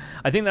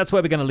that's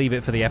where we're going to leave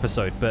it for the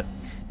episode. But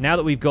now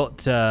that we've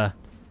got our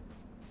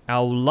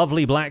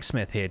lovely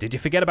blacksmith here, did you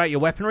forget about your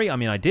weaponry? I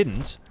mean, I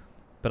didn't,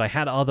 but I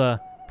had other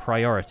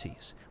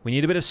priorities. We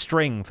need a bit of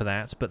string for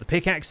that, but the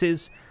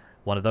pickaxes,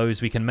 one of those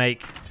we can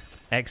make.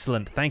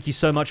 Excellent. Thank you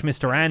so much,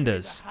 Mr.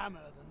 Anders.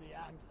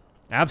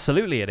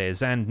 Absolutely it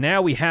is. And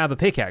now we have a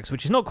pickaxe,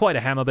 which is not quite a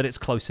hammer, but it's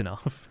close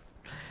enough.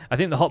 I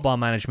think the hotbar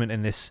management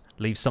in this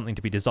leaves something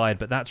to be desired,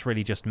 but that's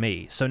really just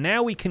me. So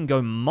now we can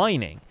go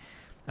mining.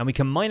 And we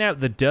can mine out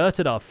the dirt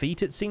at our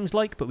feet, it seems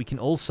like, but we can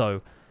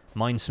also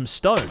mine some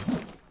stone.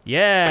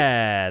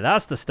 Yeah,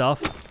 that's the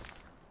stuff.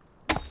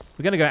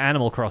 We're going to go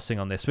Animal Crossing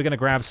on this. We're going to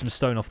grab some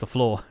stone off the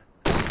floor.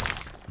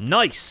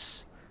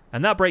 Nice!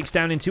 And that breaks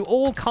down into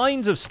all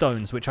kinds of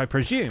stones, which I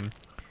presume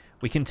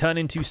we can turn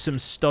into some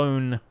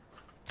stone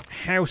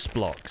house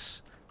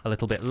blocks a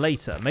little bit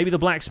later. Maybe the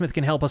blacksmith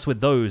can help us with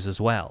those as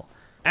well.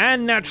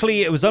 And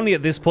naturally, it was only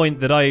at this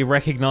point that I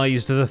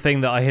recognized the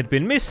thing that I had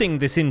been missing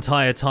this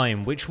entire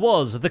time, which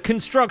was the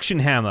construction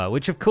hammer,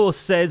 which of course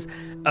says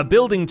a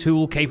building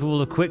tool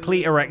capable of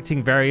quickly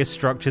erecting various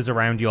structures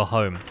around your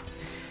home.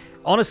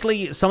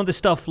 Honestly, some of this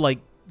stuff, like,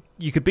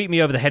 you could beat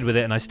me over the head with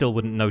it and I still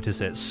wouldn't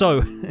notice it. So,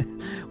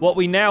 what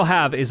we now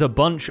have is a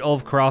bunch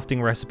of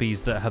crafting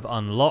recipes that have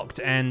unlocked,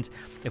 and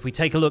if we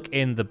take a look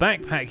in the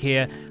backpack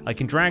here, I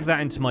can drag that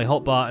into my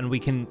hotbar and we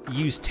can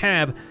use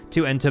tab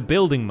to enter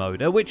building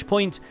mode, at which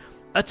point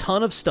a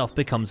ton of stuff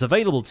becomes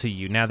available to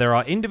you. Now, there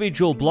are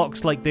individual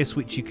blocks like this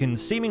which you can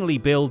seemingly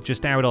build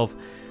just out of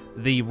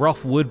the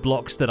rough wood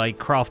blocks that I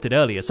crafted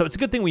earlier. So it's a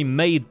good thing we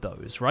made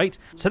those, right?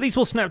 So these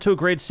will snap to a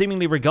grid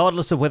seemingly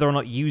regardless of whether or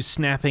not use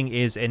snapping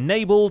is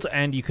enabled,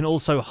 and you can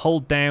also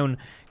hold down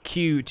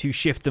Q to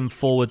shift them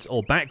forwards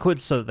or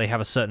backwards so that they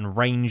have a certain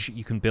range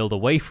you can build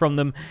away from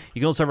them.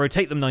 You can also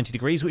rotate them 90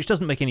 degrees, which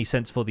doesn't make any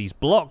sense for these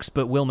blocks,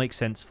 but will make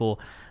sense for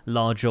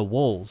larger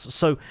walls.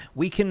 So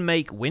we can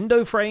make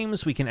window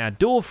frames, we can add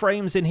door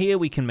frames in here,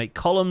 we can make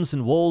columns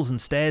and walls and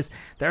stairs.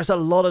 There's a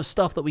lot of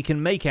stuff that we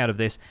can make out of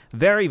this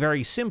very,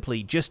 very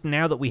simply, just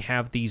now that we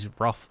have these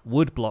rough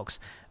wood blocks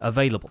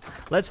available.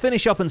 Let's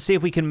finish up and see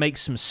if we can make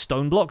some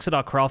stone blocks at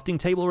our crafting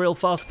table real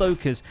fast, though,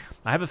 because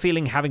I have a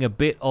feeling having a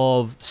bit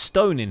of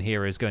stone in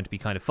here is going to be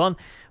kind of fun.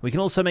 We can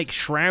also make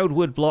shroud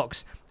wood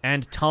blocks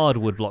and tarred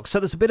wood blocks, so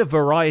there's a bit of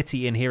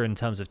variety in here in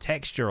terms of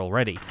texture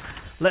already.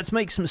 Let's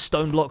make some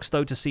stone blocks,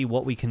 though, to see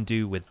what we can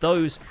do with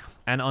those,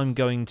 and I'm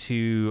going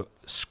to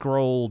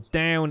scroll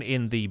down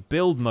in the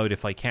build mode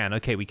if I can.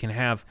 Okay, we can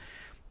have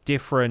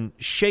different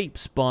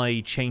shapes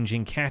by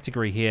changing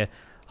category here,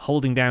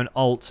 holding down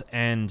Alt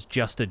and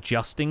just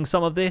adjusting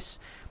some of this,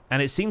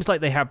 and it seems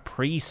like they have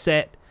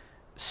preset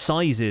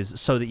sizes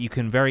so that you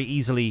can very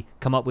easily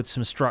come up with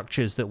some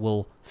structures that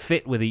will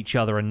fit with each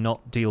other and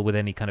not deal with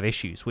any kind of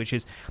issues, which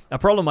is a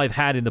problem I've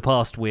had in the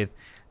past with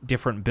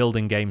different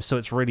building games, so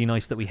it's really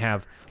nice that we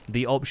have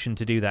the option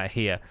to do that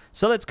here.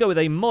 So let's go with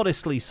a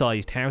modestly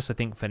sized house, I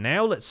think, for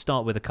now. Let's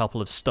start with a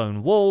couple of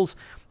stone walls,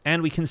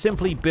 and we can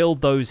simply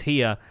build those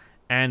here,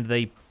 and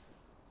they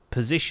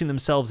position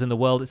themselves in the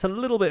world. It's a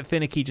little bit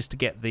finicky just to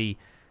get the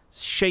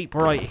shape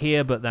right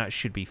here, but that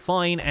should be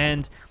fine,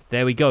 and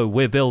there we go,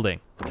 we're building.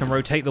 Can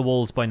rotate the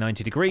walls by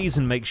 90 degrees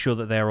and make sure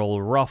that they're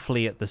all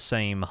roughly at the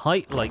same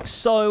height, like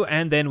so,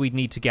 and then we'd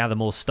need to gather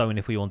more stone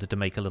if we wanted to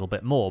make a little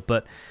bit more.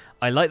 But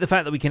I like the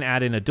fact that we can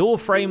add in a door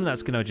frame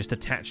that's going to just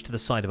attach to the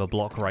side of a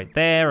block right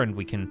there, and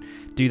we can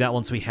do that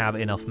once we have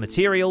enough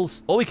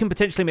materials. Or we can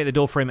potentially make the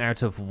door frame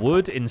out of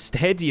wood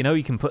instead. You know,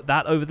 you can put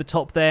that over the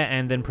top there,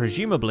 and then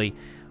presumably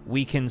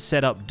we can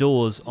set up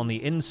doors on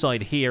the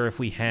inside here if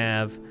we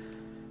have,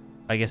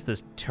 I guess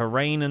there's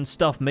terrain and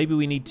stuff. Maybe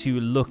we need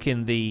to look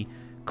in the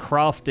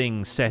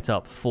crafting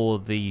setup for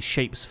the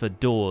shapes for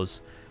doors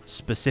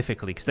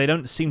specifically, because they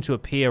don't seem to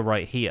appear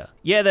right here.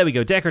 Yeah, there we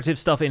go. Decorative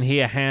stuff in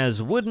here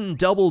has wooden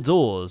double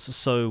doors,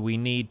 so we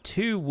need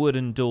 2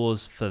 wooden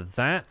doors for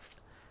that.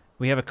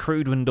 We have a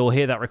crude wooden door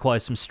here that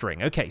requires some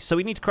string. Okay, so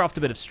we need to craft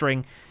a bit of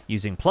string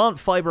using plant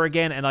fiber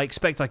again, and I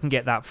expect I can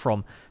get that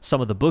from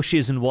some of the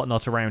bushes and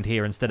whatnot around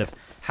here instead of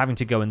having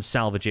to go and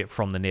salvage it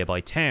from the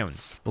nearby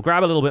towns. We'll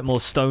grab a little bit more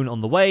stone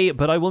on the way,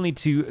 but I will need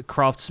to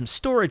craft some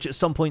storage at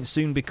some point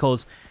soon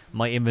because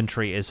my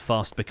inventory is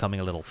fast becoming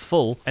a little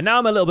full. And now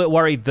I'm a little bit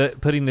worried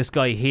that putting this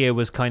guy here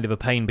was kind of a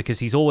pain because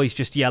he's always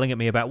just yelling at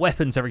me about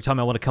weapons every time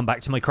I want to come back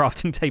to my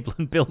crafting table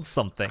and build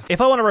something. If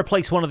I want to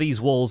replace one of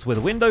these walls with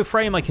a window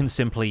frame, I can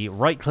simply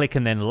right-click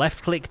and then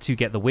left-click to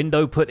get the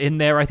window put in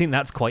there. I think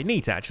that's quite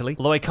neat, actually.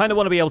 Although I kind of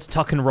want to be able to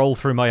tuck and roll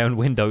through my own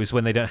windows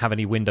when they don't have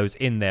any windows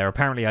in there.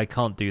 Apparently, I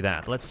can't do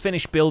that. Let's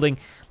finish building.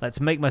 Let's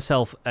make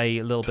myself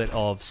a little bit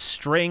of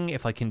string,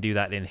 if I can do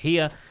that in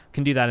here.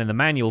 Can do that in the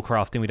manual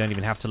crafting. We don't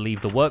even have to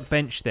leave the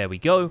workbench. There we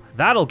go.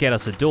 That'll get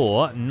us a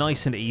door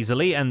nice and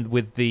easily. And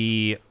with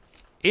the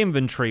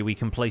inventory, we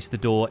can place the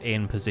door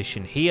in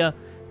position here.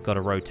 Got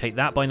to rotate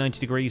that by 90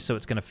 degrees so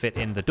it's going to fit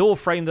in the door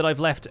frame that I've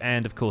left.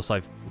 And of course,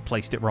 I've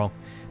placed it wrong.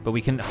 But we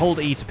can hold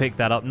E to pick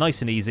that up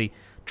nice and easy.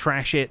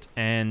 Trash it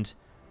and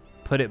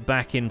put it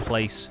back in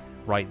place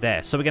right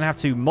there. So we're going to have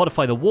to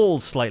modify the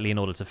walls slightly in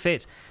order to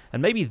fit.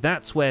 And maybe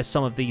that's where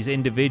some of these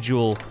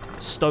individual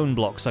stone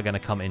blocks are going to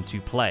come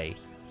into play.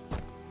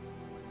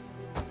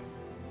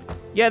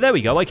 Yeah, there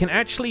we go. I can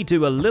actually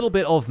do a little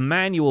bit of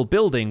manual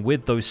building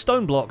with those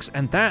stone blocks,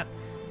 and that,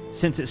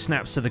 since it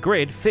snaps to the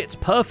grid, fits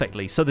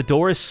perfectly, so the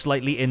door is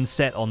slightly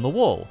inset on the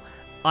wall.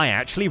 I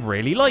actually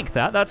really like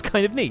that. That's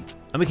kind of neat.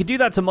 And we could do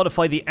that to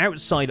modify the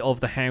outside of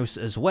the house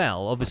as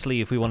well.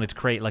 Obviously, if we wanted to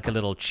create like a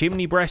little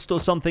chimney breast or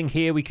something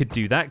here, we could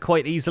do that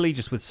quite easily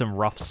just with some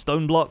rough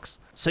stone blocks.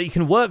 So you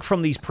can work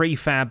from these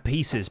prefab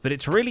pieces, but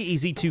it's really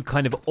easy to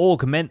kind of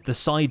augment the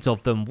sides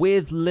of them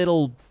with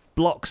little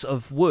blocks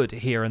of wood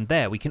here and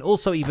there. We can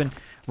also even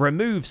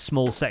remove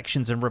small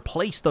sections and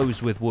replace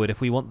those with wood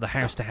if we want the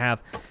house to have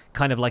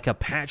kind of like a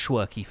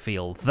patchworky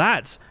feel.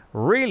 That's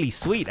really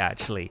sweet,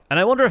 actually. And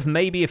I wonder if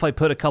maybe if I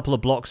put a couple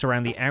of blocks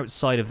around the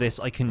outside of this,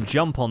 I can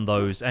jump on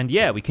those. And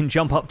yeah, we can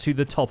jump up to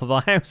the top of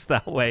our house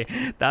that way.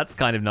 That's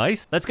kind of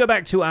nice. Let's go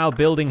back to our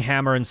building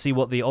hammer and see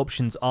what the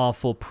options are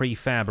for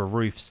prefab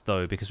roofs,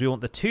 though, because we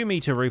want the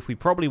 2-meter roof. We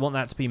probably want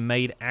that to be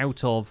made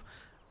out of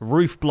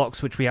roof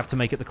blocks, which we have to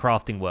make at the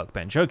crafting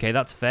workbench. Okay,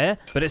 that's fair.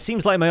 But it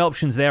seems like my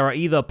options there are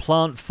either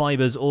plant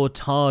fibers or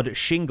tarred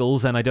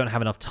shingles, and I don't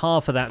have enough tar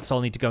for that, so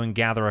I'll need to go and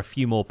gather a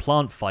few more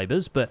plant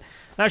fibers, but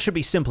that should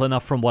be simple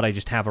enough from what I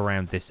just have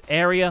around this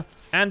area.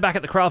 And back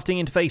at the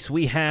crafting interface,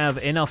 we have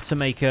enough to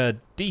make a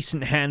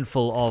decent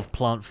handful of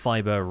plant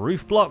fiber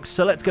roof blocks,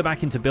 so let's go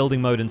back into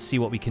building mode and see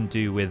what we can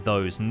do with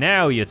those.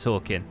 Now you're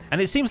talking. And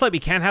it seems like we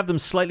can have them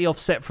slightly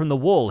offset from the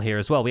wall here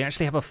as well. We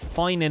actually have a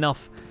fine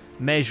enough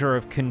measure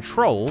of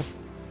control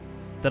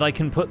that I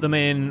can put them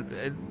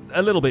in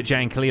a little bit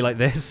jankily like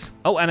this.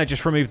 Oh, and I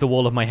just removed the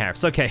wall of my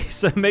house. Okay,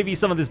 so maybe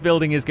some of this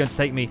building is going to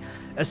take me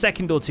a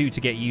second or two to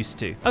get used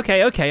to.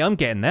 Okay, I'm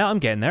getting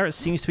there. It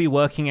seems to be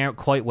working out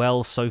quite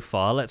well so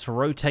far. Let's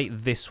rotate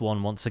this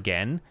one once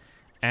again.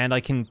 And I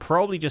can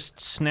probably just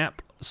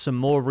snap some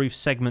more roof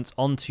segments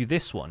onto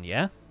this one,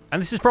 yeah?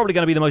 And this is probably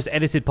going to be the most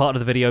edited part of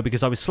the video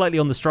because I was slightly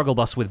on the struggle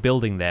bus with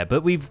building there.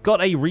 But we've got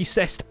a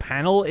recessed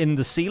panel in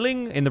the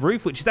ceiling, in the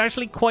roof, which is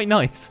actually quite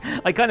nice.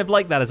 I kind of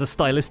like that as a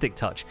stylistic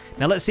touch.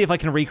 Now let's see if I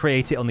can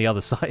recreate it on the other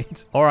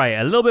side. All right,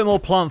 a little bit more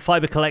plant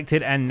fiber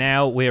collected, and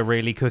now we're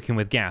really cooking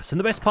with gas. And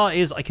the best part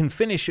is I can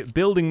finish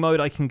building mode.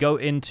 I can go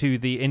into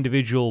the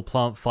individual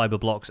plant fiber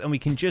blocks, and we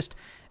can just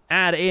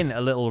add in a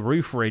little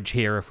roof ridge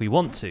here if we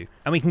want to.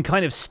 And we can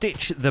kind of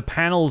stitch the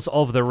panels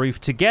of the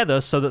roof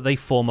together so that they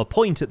form a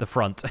point at the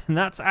front. And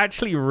that's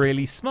actually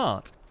really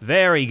smart.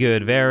 Very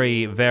good,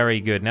 very,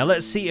 very good. Now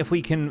let's see if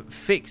we can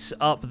fix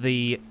up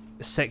the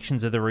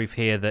sections of the roof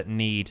here that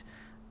need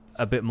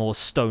a bit more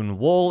stone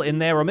wall in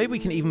there. Or maybe we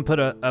can even put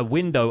a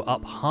window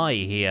up high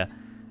here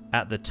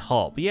at the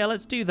top. Yeah,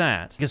 let's do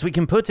that. Because we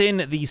can put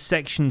in these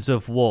sections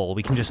of wall.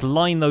 We can just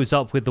line those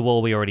up with the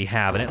wall we already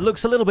have. And it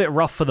looks a little bit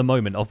rough for the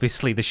moment,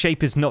 obviously. The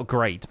shape is not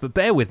great, but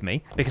bear with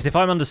me. Because if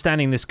I'm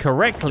understanding this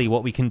correctly,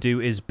 what we can do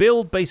is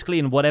build basically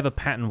in whatever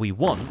pattern we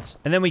want.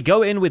 And then we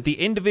go in with the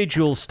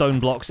individual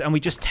stone blocks and we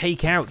just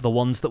take out the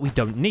ones that we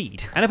don't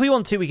need. And if we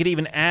want to, we could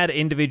even add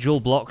individual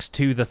blocks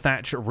to the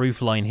thatch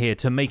roof line here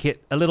to make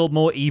it a little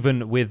more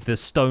even with the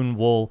stone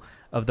wall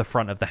of the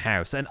front of the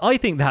house. And I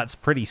think that's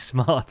pretty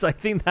smart. I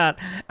think that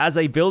as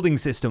a building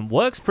system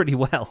works pretty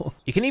well.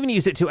 You can even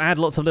use it to add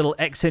lots of little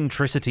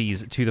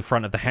eccentricities to the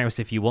front of the house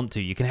if you want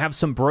to. You can have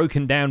some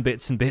broken down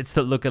bits and bits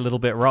that look a little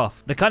bit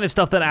rough. The kind of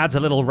stuff that adds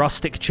a little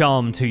rustic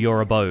charm to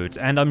your abode.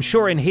 And I'm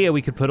sure in here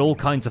we could put all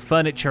kinds of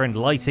furniture and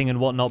lighting and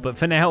whatnot, but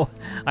for now,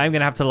 I'm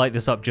going to have to light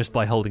this up just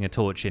by holding a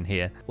torch in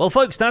here. Well,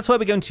 folks, that's where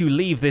we're going to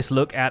leave this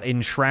look at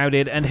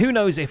Enshrouded, and who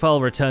knows if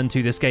I'll return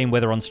to this game,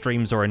 whether on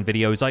streams or in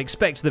videos. I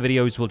expect the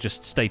videos will just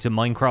finished state of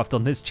Minecraft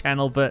on this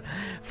channel, but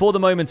for the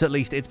moment at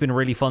least, it's been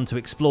really fun to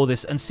explore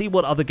this and see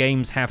what other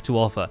games have to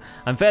offer.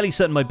 I'm fairly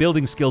certain my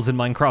building skills in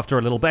Minecraft are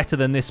a little better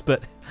than this,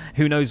 but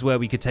who knows where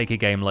we could take a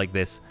game like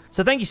this.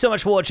 So thank you so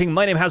much for watching.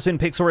 My name has been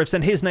Pixlriffs,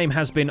 and his name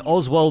has been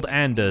Oswald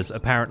Anders,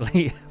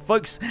 apparently.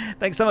 Folks,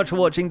 thanks so much for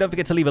watching. Don't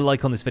forget to leave a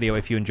like on this video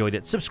if you enjoyed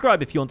it.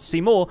 Subscribe if you want to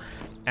see more,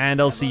 and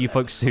I'll see you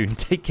folks soon.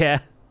 Take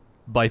care.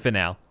 Bye for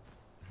now.